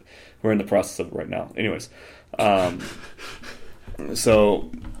 We're in the process of it right now. Anyways,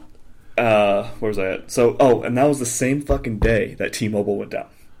 So, where was I at? So, and that was the same fucking day that T-Mobile went down.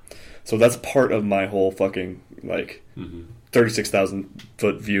 So that's part of my whole fucking, 36,000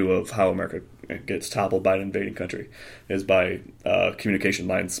 foot view of how America gets toppled by an invading country is by communication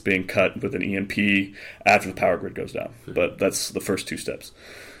lines being cut with an EMP after the power grid goes down. But that's the first two steps.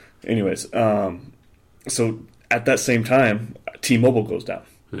 Anyways, so at that same time, T-Mobile goes down.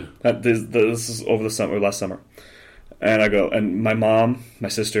 Yeah. This is over the summer, last summer. And I go, and my mom, my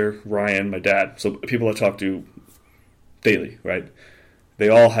sister, Ryan, my dad, so people I talk to daily, right? They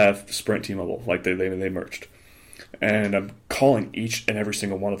all have Sprint T-Mobile, like they merged. And I'm calling each and every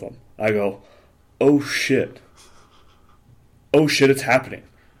single one of them. I go, oh shit, it's happening.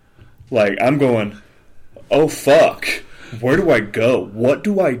 Like, I'm going, oh fuck, where do I go? What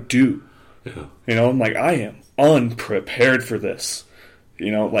do I do? Yeah. You know, I'm like, I am unprepared for this.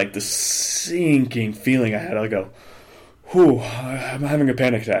 You know, like the sinking feeling I had. I go, whew, I'm having a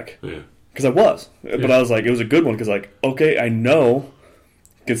panic attack. Yeah. Because I was. Yeah. But I was like, it was a good one because, like, okay, I know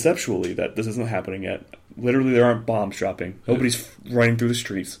conceptually that this isn't happening yet. Literally, there aren't bombs dropping. Nobody's running through the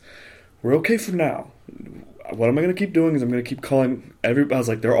streets. We're okay for now. What am I going to keep doing is I'm going to keep calling everybody. I was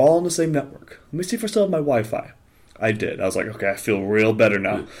like, they're all on the same network. Let me see if I still have my Wi-Fi. I did. I was like, okay, I feel real better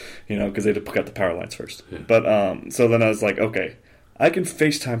now. You know, because they had to cut the power lines first. Yeah. But, so then I was like, okay, I can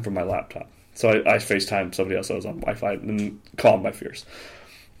FaceTime from my laptop. So I FaceTime somebody else that was on Wi-Fi and calmed my fears.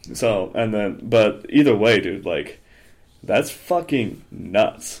 So, and then, but either way, dude, like, that's fucking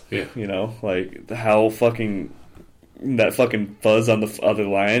nuts. Yeah. You know, like, how fucking, that fucking fuzz on the other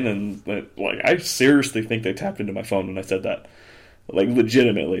line, and, like, I seriously think they tapped into my phone when I said that. Like,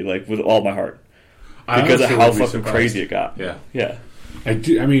 legitimately, like, with all my heart. Because of how fucking crazy it got. Yeah. Yeah. I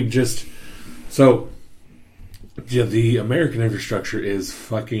mean, just, so, yeah, the American infrastructure is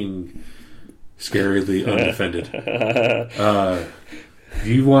fucking scarily undefended.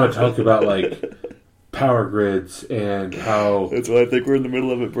 You want to talk about, like, power grids and how... That's why I think we're in the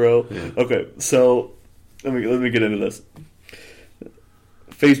middle of it, bro. Yeah. Okay, so let me get into this.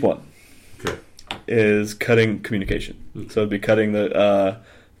 Phase 1 is cutting communication. So it'd be cutting the...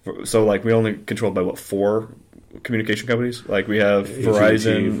 so, like, we only controlled by, 4 communication companies? Like, we have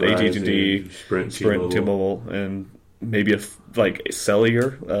Verizon, AT&T, Sprint, T-Mobile, and maybe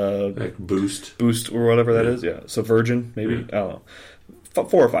Cellular. Like Boost. Boost or whatever that is, yeah. So Virgin, maybe? I don't know. 4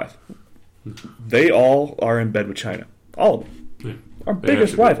 or 5. They all are in bed with China. All of them. Yeah. Our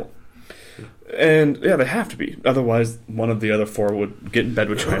biggest rival. Yeah. And, yeah, they have to be. Otherwise, one of the other 4 would get in bed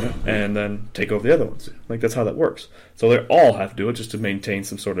with China and then take over the other ones. Like, that's how that works. So they all have to do it just to maintain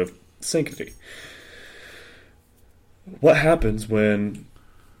some sort of sanctity. What happens when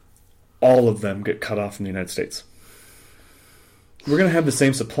all of them get cut off from the United States? We're going to have the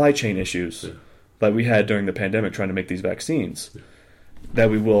same supply chain issues that we had during the pandemic trying to make these vaccines that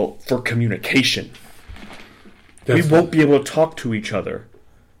we will for communication. We won't be able to talk to each other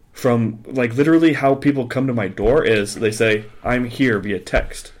from, like, literally how people come to my door is they say, I'm here via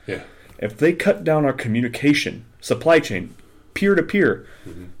text. Yeah. If they cut down our communication, supply chain, peer-to-peer,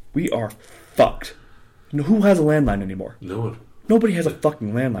 we are fucked. Who has a landline anymore? No one. Nobody has a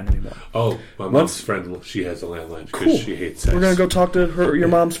fucking landline anymore. Oh, my mom's friend, she has a landline because she hates sex. We're going to go talk to your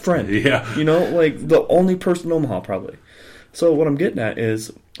mom's friend. Yeah. You know, like, the only person in Omaha, probably. So what I'm getting at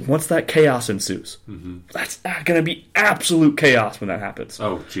is, once that chaos ensues, that's going to be absolute chaos when that happens.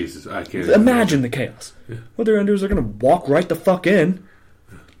 Oh, Jesus. I can't imagine the chaos. Yeah. What they're going to do is they're going to walk right the fuck in,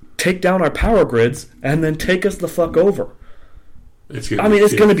 take down our power grids, and then take us the fuck over. It's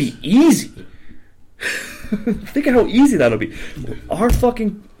going to be easy. Think of how easy that'll be. Our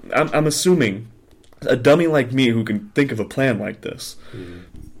fucking... I'm assuming a dummy like me who can think of a plan like this,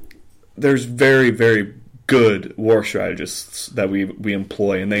 there's very, very good war strategists that we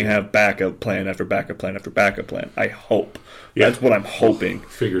employ, and they have backup plan after backup plan after backup plan. I hope. Yeah. That's what I'm hoping.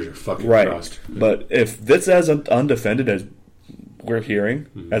 Figures are fucking crossed. But if this as undefended as we're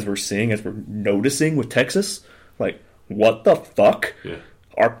hearing, as we're seeing, as we're noticing with Texas, like, what the fuck? Yeah.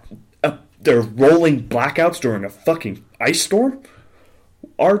 They're rolling blackouts during a fucking ice storm?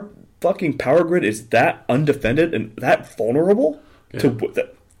 Our fucking power grid is that undefended and that vulnerable to...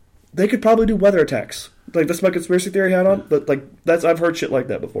 They could probably do weather attacks. Like, that's my conspiracy theory hat on, but, like, I've heard shit like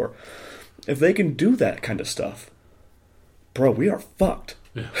that before. If they can do that kind of stuff, bro, we are fucked.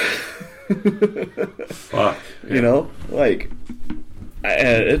 Yeah. Fuck. Yeah. You know? Like,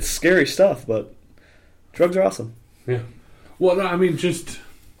 it's scary stuff, but drugs are awesome. Yeah. Well, no, I mean, just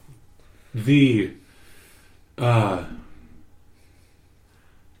the... one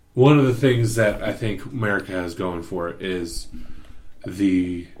of the things that I think America has going for it is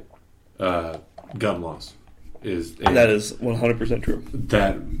the gun laws. that is 100% true.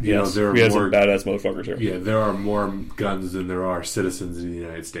 That there are we have more some badass motherfuckers here. Yeah, there are more guns than there are citizens in the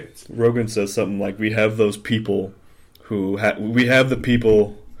United States. Rogan says something like, "We have those people we have the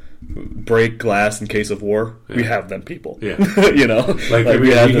people who break glass in case of war. Yeah. We have them people. Yeah,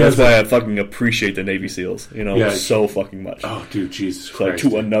 that's why I fucking appreciate the Navy SEALs. So fucking much. Oh, dude, Jesus Christ,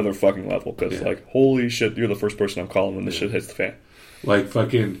 to another fucking level. Because holy shit, you're the first person I'm calling when this shit hits the fan. Like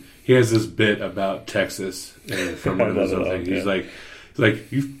fucking, he has this bit about Texas, and from one of those other things, he's like,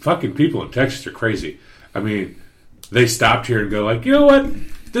 you fucking people in Texas are crazy. I mean, they stopped here and go like, you know what?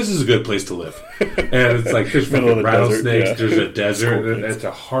 This is a good place to live. And it's like, there's fucking rattlesnakes, there's a desert, it's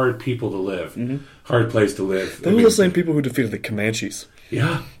a hard people to live. Mm-hmm. Hard place to live. Those are the same people who defeated the Comanches.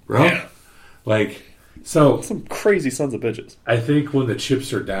 Yeah, bro. Yeah. Like, so... Some crazy sons of bitches. I think when the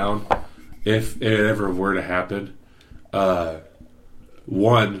chips are down, if it ever were to happen, I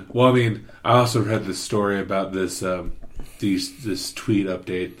also read this story about this this tweet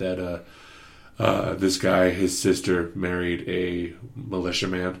update that this guy, his sister married a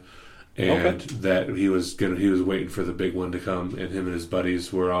militiaman, and that he was waiting for the big one to come, and him and his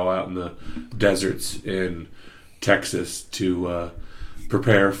buddies were all out in the deserts in Texas to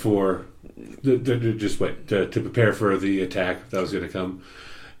prepare for to prepare for the attack that was going to come,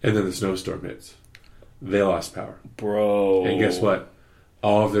 and then the snowstorm hits. They lost power, bro. And guess what?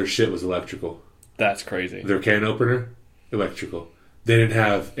 All of their shit was electrical. That's crazy. Their can opener, electrical. They didn't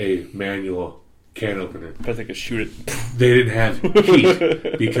have a manual can opener. But they could shoot it. They didn't have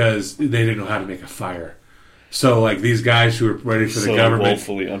heat because they didn't know how to make a fire. So, like, these guys who were ready for the government...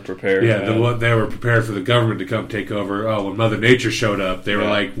 woefully unprepared. Yeah, they were prepared for the government to come take over. Oh, when Mother Nature showed up, they were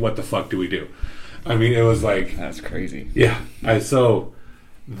like, what the fuck do we do? I mean, it was like... That's crazy. Yeah. So,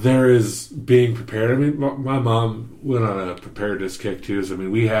 there is being prepared. I mean, my mom went on a preparedness kick, too. So, I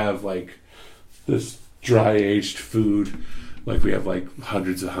mean, we have, like, this dry-aged food. Like, we have, like,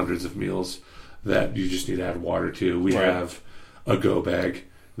 hundreds of meals that you just need to add water to. We have a go bag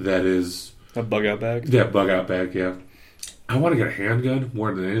that is... A bug-out bag? Yeah, bug-out bag, yeah. I want to get a handgun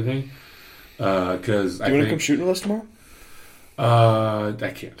more than anything. Because you want to come shooting with us tomorrow?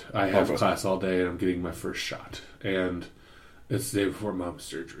 I can't. I have class all day, and I'm getting my first shot. And it's the day before Mom's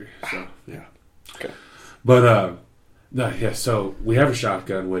surgery. So yeah. Okay. But, so we have a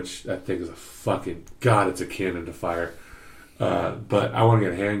shotgun, which I think is a fucking... God, it's a cannon to fire. But I want to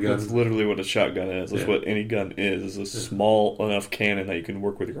get a handgun. That's literally what a shotgun is. That's what any gun is. It's a small enough cannon that you can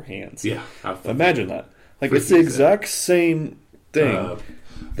work with your hands. Yeah. Imagine that. Like, it's the exact same thing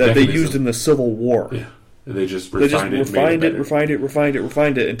that they used in the Civil War. Yeah. And they just refined it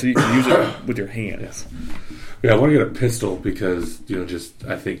until you can use it with your hands. Yeah, I want to get a pistol because,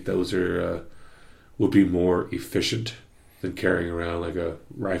 I think those are would be more efficient than carrying around like a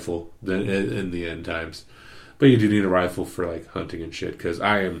rifle than in the end times. But you do need a rifle for, like, hunting and shit, because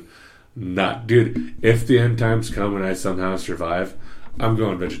I am not... Dude, if the end times come and I somehow survive, I'm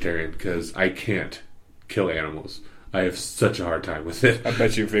going vegetarian, because I can't kill animals. I have such a hard time with it. I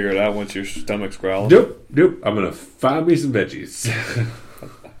bet you figure it out once your stomach's growling. Nope. I'm going to find me some veggies.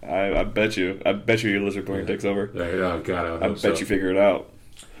 I bet you your lizard brain takes over. Oh, God, I bet you figure it out.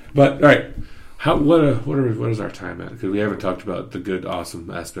 But, all right. What is our time at? Because we haven't talked about the good, awesome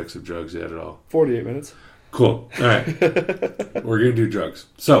aspects of drugs yet at all. 48 minutes. Cool. All right. We're going to do drugs.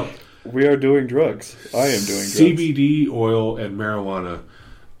 So, we are doing drugs. I am doing drugs. CBD oil and marijuana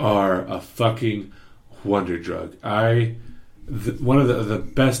are a fucking wonder drug. One of the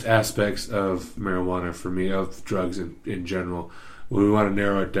best aspects of marijuana for me, of drugs in general, when we want to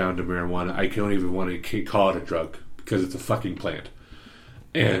narrow it down to marijuana, I don't even want to call it a drug because it's a fucking plant.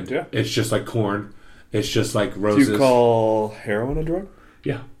 And it's just like corn. It's just like roses. Do you call heroin a drug?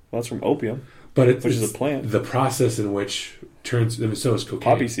 Yeah. Well, that's from opium. Which is a plant. The process in which turns... So is cocaine.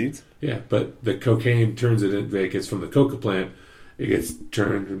 Poppy seeds. Yeah, but the cocaine turns it in... It gets from the coca plant. It gets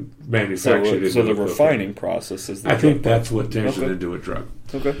turned... Manufactured So the refining process is the I think that's what turns it into a drug.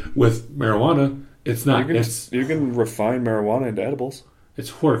 Okay. With marijuana, it's not... You can refine marijuana into edibles. It's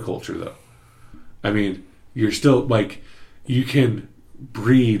horticulture, though. I mean, you're still... Like, you can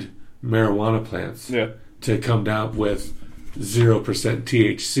breed marijuana plants to come down with 0%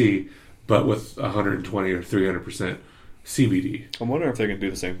 THC... but with 120 or 300% CBD. I'm wondering if they can do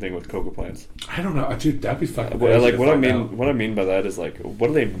the same thing with coca plants. I don't know, dude. That'd be fucking. What I mean by that is, like, what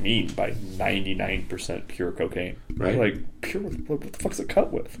do they mean by 99% pure cocaine? Right. Like, pure. What the fuck's it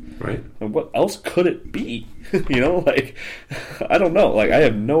cut with? Right. And what else could it be? Like, I don't know. Like, I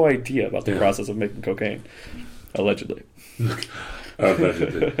have no idea about the process of making cocaine. Allegedly.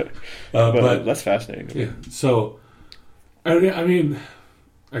 Allegedly. But that's fascinating. Yeah. So, I mean.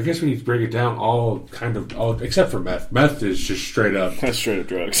 I guess when you break it down, all except for meth. Meth is just straight up. That's straight up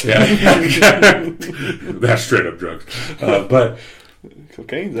drugs. Yeah, that's straight up drugs. But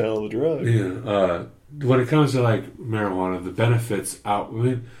cocaine's a hell of a drug. Yeah. When it comes to like marijuana, the benefits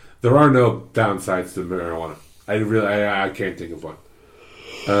there are no downsides to marijuana. I can't think of one.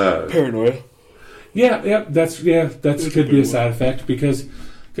 Paranoia. Yeah, that's could be a side effect because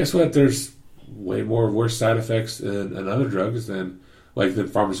guess what? There's way more worse side effects in other drugs than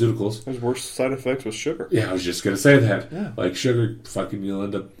pharmaceuticals. There's worse side effects with sugar. Yeah, I was just gonna say that. Yeah. Like sugar, you'll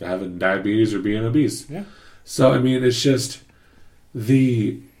end up having diabetes or being obese. Yeah. So I mean, it's just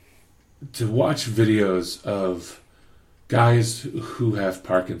to watch videos of guys who have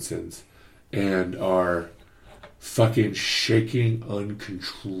Parkinson's and are fucking shaking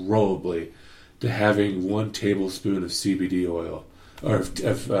uncontrollably to having 1 tablespoon of CBD oil or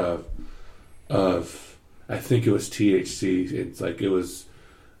of I think it was THC. It's like it was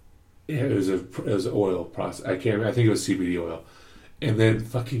an oil process. I think it was CBD oil, and then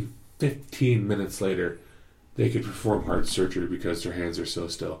fucking 15 minutes later, they could perform heart surgery because their hands are so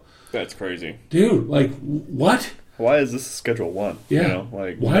still. That's crazy, dude. Like what? Why is this Schedule 1? Yeah. You know,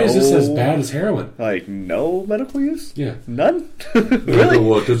 why is this as bad as heroin? Like, no medical use? Yeah. None? Really?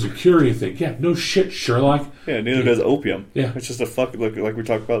 Well, it doesn't cure anything. Yeah, no shit, Sherlock. Yeah, neither does opium. Yeah. It's just a like we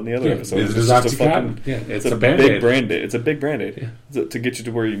talked about in the other episode. It's just a fucking... Yeah, it's a Band-Aid. Big Band-Aid. It's a big Band-Aid to get you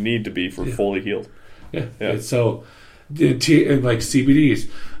to where you need to be for fully healed. Yeah. And so, and like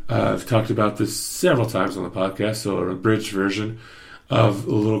CBDs, I've talked about this several times on the podcast, so an abridged version of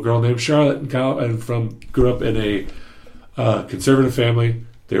a little girl named Charlotte and grew up in a conservative family.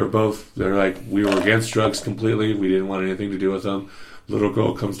 They're like, we were against drugs completely. We didn't want anything to do with them. Little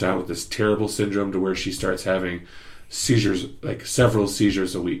girl comes down with this terrible syndrome to where she starts having seizures, like several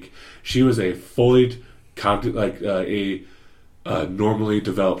seizures a week. She was a fully a normally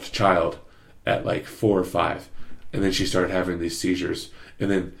developed child at like 4 or 5, and then she started having these seizures. And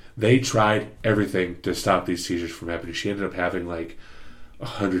then they tried everything to stop these seizures from happening. She ended up having like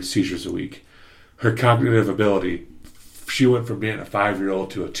 100 seizures a week. Her cognitive ability, she went from being a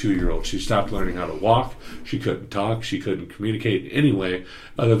 5-year-old to a 2-year-old. She stopped learning how to walk. She couldn't talk. She couldn't communicate in any way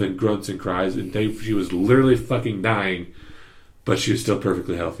other than grunts and cries. And she was literally fucking dying, but she was still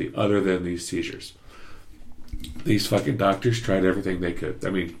perfectly healthy other than these seizures. These fucking doctors tried everything they could. I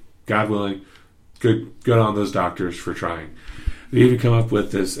mean, God willing, good on those doctors for trying. They even come up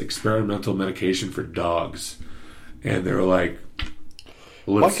with this experimental medication for dogs. And they were like...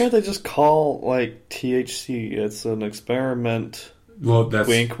 Why can't they just call, like, THC? It's an experiment. Well, that's...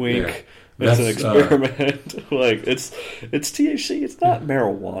 Wink, wink. Yeah. It's an experiment. It's THC. It's not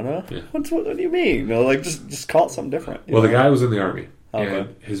marijuana. Yeah. What do you mean? No, like, just call it something different. Well, the guy was in the Army. Okay.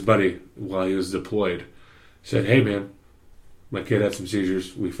 And his buddy, while he was deployed, said, hey, man, my kid had some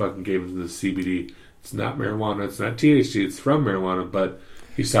seizures. We fucking gave him the CBD. It's not marijuana. It's not THC. It's from marijuana, but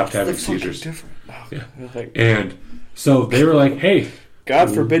he stopped having seizures. Different. Oh, yeah. And so they were like, hey...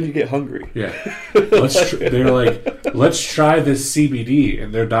 God forbid you get hungry. Yeah. They were like, let's try this CBD.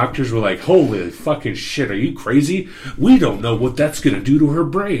 And their doctors were like, holy fucking shit, are you crazy? We don't know what that's going to do to her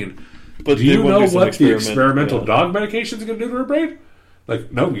brain. But do you know what the experimental dog medication is going to do to her brain?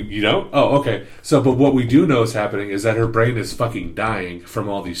 Like, no, you don't? Oh, okay. So, but what we do know is happening is that her brain is fucking dying from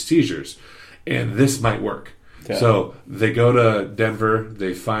all these seizures. And this might work. Yeah. So they go to Denver.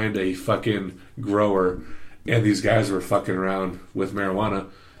 They find a fucking grower. And these guys were fucking around with marijuana.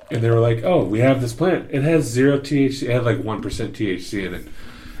 And they were like, oh, we have this plant. It has 0 THC. It had like 1% THC in it.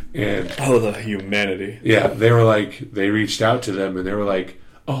 And the humanity. Yeah, they were like, they reached out to them and they were like,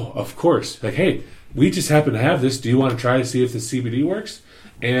 oh, of course. Like, hey, we just happen to have this. Do you want to try to see if the CBD works?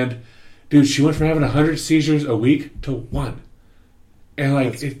 And, dude, she went from having 100 seizures a week to 1. And,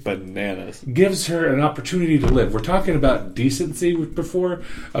 like, that's bananas. Gives her an opportunity to live. We're talking about decency before,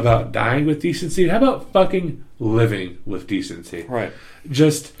 about dying with decency. How about fucking living with decency? Right.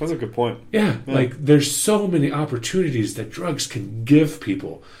 Just... That's a good point. Yeah, like, there's so many opportunities that drugs can give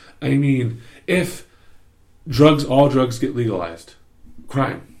people. I mean, if all drugs get legalized,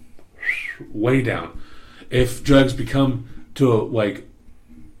 crime, way down. If drugs become to,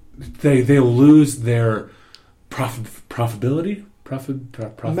 they'll lose their profitability.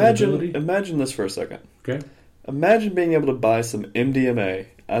 Imagine this for a second. Okay. Imagine being able to buy some MDMA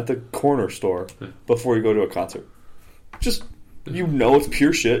at the corner store before you go to a concert. Just, it's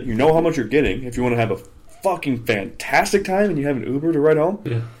pure shit. You know how much you're getting. If you want to have a fucking fantastic time and you have an Uber to ride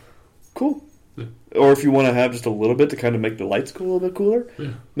home, cool. Yeah. Or if you want to have just a little bit to kind of make the lights cool a little bit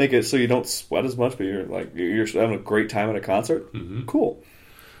cooler, make it so you don't sweat as much, but you're having a great time at a concert, cool.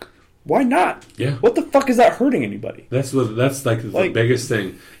 Why not? Yeah. What the fuck is that hurting anybody? That's like the biggest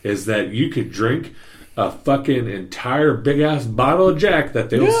thing is that you could drink a fucking entire big ass bottle of Jack that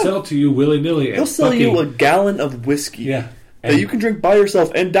they'll sell to you willy nilly. They'll sell you a gallon of whiskey. Yeah. That you can drink by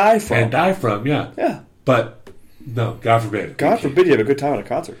yourself and die from. Yeah. Yeah. But no, God forbid. God forbid you have a good time at a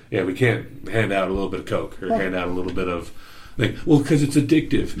concert. Yeah, we can't hand out a little bit of Coke or hand out a little bit of because it's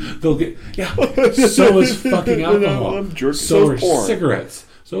addictive. They'll get so is fucking alcohol. So are porn. Cigarettes.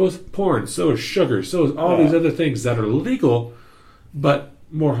 So is porn. So is sugar. So is all these other things that are legal but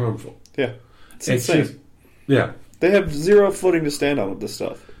more harmful. Yeah. It's insane. They have zero footing to stand on with this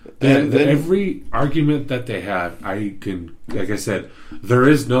stuff. Every argument that they have, like I said, there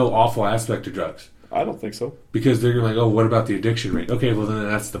is no awful aspect to drugs. I don't think so. Because they're like, oh, what about the addiction rate? Okay, well then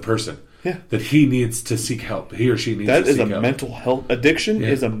that's the person. Yeah. That he needs to seek help. He or she needs to seek help. That is a mental health. Addiction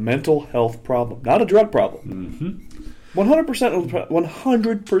is a mental health problem, not a drug problem.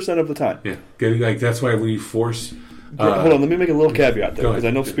 100% of the time. Yeah. That's why we force... Hold on, let me make a little caveat there, because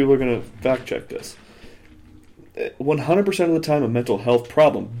I know people are going to fact check this. 100% of the time a mental health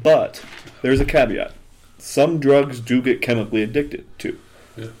problem, but there's a caveat. Some drugs do get chemically addicted to.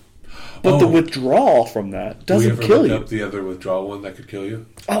 Yeah. But the withdrawal from that doesn't kill you. Up the other withdrawal one that could kill you?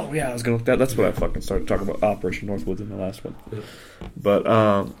 Oh, yeah, I was going to... That's what I fucking started talking about, Operation Northwoods in the last one. Yeah. But,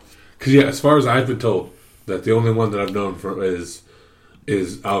 because, as far as I've been told, that the only one that I've known for is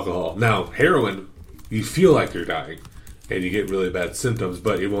alcohol. Now, heroin, you feel like you're dying, and you get really bad symptoms,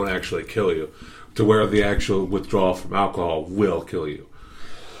 but it won't actually kill you. To where the actual withdrawal from alcohol will kill you.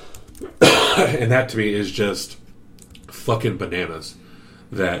 And that, to me, is just fucking bananas.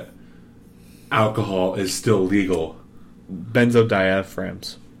 That alcohol is still legal.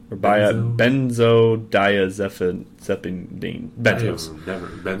 Benzodiazepines. Or benzodiazepine. Benzos.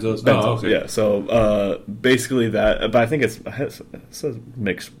 Benzos? Oh, okay. Yeah, so basically that, but I think it says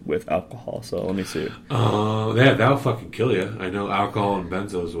mixed with alcohol, so let me see. That'll fucking kill you. I know alcohol and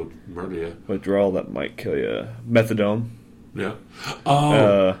benzos would murder you. Withdrawal, that might kill you. Methadone. Yeah.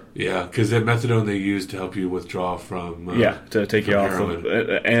 Yeah, because that methadone they use to help you withdraw from to take you off of,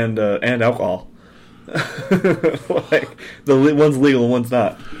 and alcohol. One's legal and one's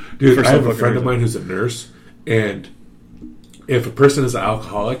not. Dude, I have a friend of mine who's a nurse, and if a person is an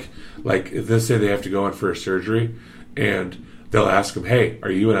alcoholic, like if they say they have to go in for a surgery, and they'll ask them, "Hey,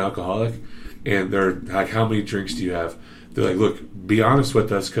 are you an alcoholic?" And they're like, "How many drinks do you have?" They're like, "Look, be honest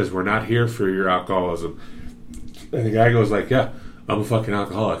with us, because we're not here for your alcoholism." And the guy goes like, "Yeah, I'm a fucking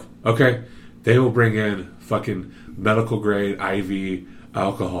alcoholic." Okay, they will bring in fucking medical grade IV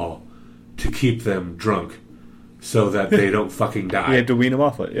alcohol to keep them drunk, so that they don't fucking die. You have to wean them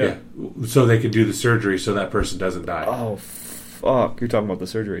off it. Yeah, so they can do the surgery, so that person doesn't die. Oh, fuck! You're talking about the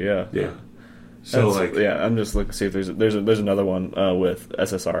surgery, yeah. So I'm just looking to see if there's another one with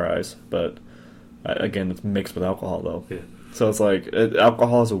SSRIs, but again, it's mixed with alcohol though. Yeah. So it's like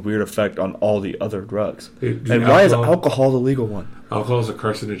alcohol has a weird effect on all the other drugs. Why is alcohol the legal one? Alcohol is a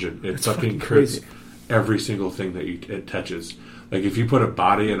carcinogen. It fucking hurts every single thing that it touches. Like if you put a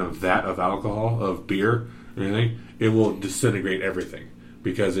body in a vat of alcohol, of beer, or anything, it will disintegrate everything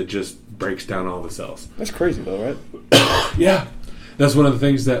because it just breaks down all the cells. That's crazy though, right? Yeah. That's one of the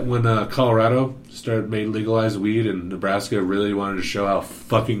things that when Colorado made legalized weed and Nebraska really wanted to show how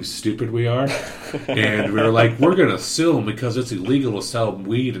fucking stupid we are. And we were like, we're going to sue them because it's illegal to sell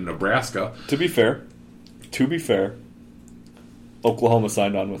weed in Nebraska. To be fair, Oklahoma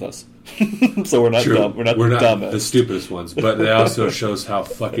signed on with us. So we're not dumb. We're not dumb. The stupidest ones, but it also shows how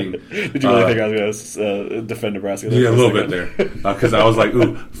fucking... Did you really think I was going to defend Nebraska? Yeah, a little bit there. Because I was like,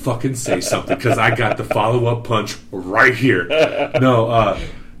 ooh, fucking say something, because I got the follow-up punch right here. No,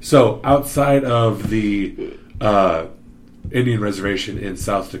 so outside of the Indian reservation in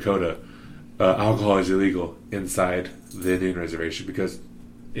South Dakota, alcohol is illegal inside the Indian reservation because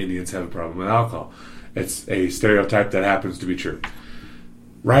Indians have a problem with alcohol. It's a stereotype that happens to be true.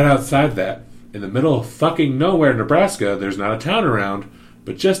 Right outside that, in the middle of fucking nowhere, Nebraska, there's not a town around,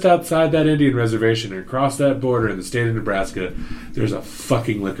 but just outside that Indian reservation and across that border in the state of Nebraska, there's a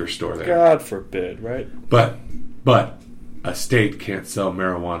fucking liquor store there. God forbid, right? But a state can't sell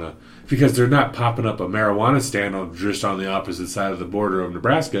marijuana because they're not popping up a marijuana stand just on the opposite side of the border of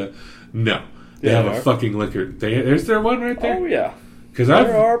Nebraska. No. They have a fucking liquor. Is there one right there? Oh, yeah.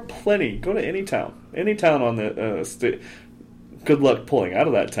 There are plenty. Go to any town. Any town on the state. Good luck pulling out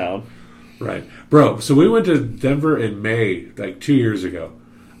of that town. Right. Bro, so we went to Denver in May, like 2 years ago.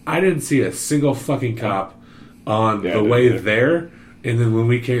 I didn't see a single fucking cop on the way there. And then when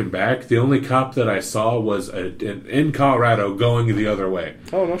we came back, the only cop that I saw was in Colorado going the other way.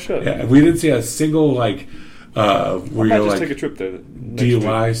 Oh, no shit. Yeah, we didn't see a single, Where I you might just like take a trip there.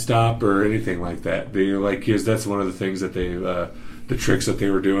 DUI stop or anything like that. They like because that's one of the things that they the tricks that they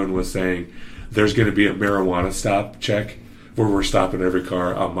were doing was saying there's going to be a marijuana stop check where we're stopping every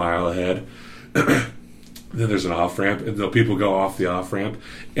car a mile ahead. Then there's an off ramp, and people go off the off ramp,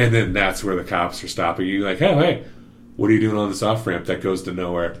 and then that's where the cops are stopping you. Like, hey, what are you doing on this off ramp that goes to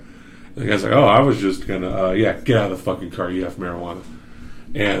nowhere? And the guy's like, I was just gonna, get out of the fucking car. You have marijuana,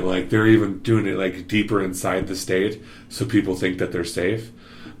 and like they're even doing it like deeper inside the state, so people think that they're safe.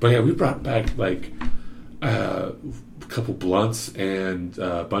 But yeah, we brought back like a couple blunts and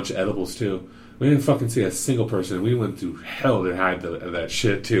a bunch of edibles too. We didn't fucking see a single person. We went through hell to hide that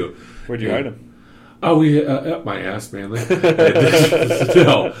shit too. Where'd you hide them? Oh, we up my ass, manly.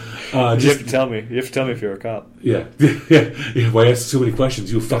 No, you have to tell me. You have to tell me if you're a cop. Yeah. Why ask so many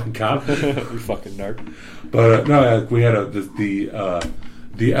questions? You a fucking cop? You fucking narc. But no, we had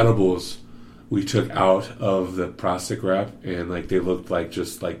the edibles we took out of the plastic wrap, and like they looked like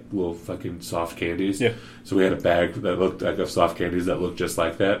just like little fucking soft candies. Yeah. So we had a bag that looked like of soft candies that looked just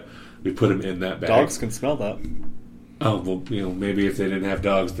like that. We put them in that bag. Dogs can smell that. Oh, well, maybe if they didn't have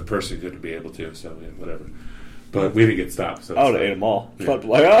dogs, the person couldn't be able to, so yeah, whatever. But we didn't get stopped. So I would have ate them all. Yeah.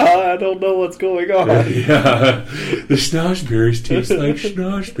 Like, I don't know what's going on. Yeah. The schnozzberries taste like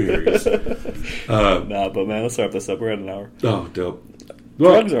schnozzberries. Nah, but man, let's wrap this up. We're at an hour. Oh, dope.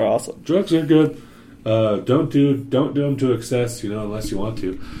 Well, drugs are awesome. Drugs are good. Don't do them to excess, unless you want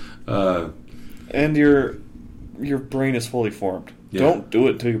to. And your brain is fully formed. Yeah. Don't do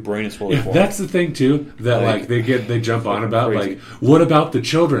it until your brain is fully formed. That's the thing too that they jump on about crazy. Like, what about the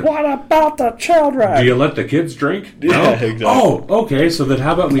children? What about the children? Do you let the kids drink? Yeah, no? Exactly. Oh, okay. So then,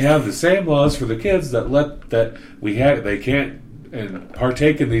 how about we have the same laws for the kids they can't and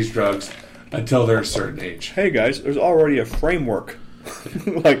partake in these drugs until they're a certain age. Hey guys, there's already a framework.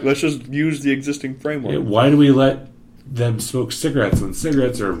 Like, let's just use the existing framework. Yeah, why do we let them smoke cigarettes when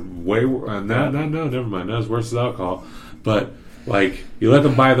cigarettes are way no, never mind. Not as worse as alcohol, but. Like, you let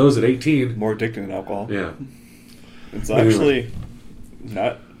them buy those at 18. More addicting than alcohol. Yeah. It's actually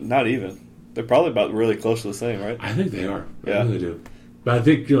not even. They're probably about really close to the same, right? I think they are. Yeah. I really do. But I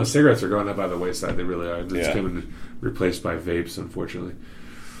think, cigarettes are going up by the wayside. They really are. It's getting replaced by vapes, unfortunately.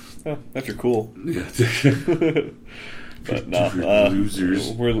 Oh, if you're cool. Yeah. But no,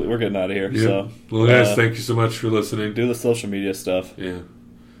 losers. We're getting out of here. Yeah. So, well, guys, thank you so much for listening. Do the social media stuff. Yeah.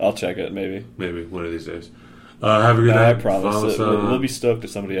 I'll check it, maybe. Maybe, one of these days. Have a good night. I promise. We'll be stoked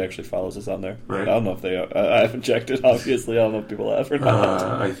if somebody actually follows us on there. Right. I don't know if they are. I haven't checked it, obviously. I don't know if people have or not.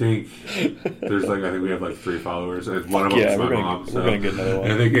 I think we have 3 followers. And one of them is my mom. We're going to get another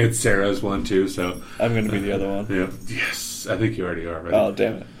one. I think it's Sarah's one, too. So I'm going to be the other one. Yeah. Yes. I think you already are, right? Oh,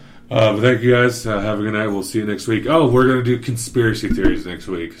 damn it. But thank you, guys. Have a good night. We'll see you next week. Oh, we're going to do conspiracy theories next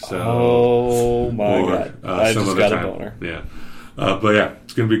week. So, oh, my God. I just got a boner. Yeah. But yeah,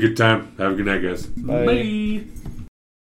 it's going to be a good time. Have a good night, guys. Bye. Bye.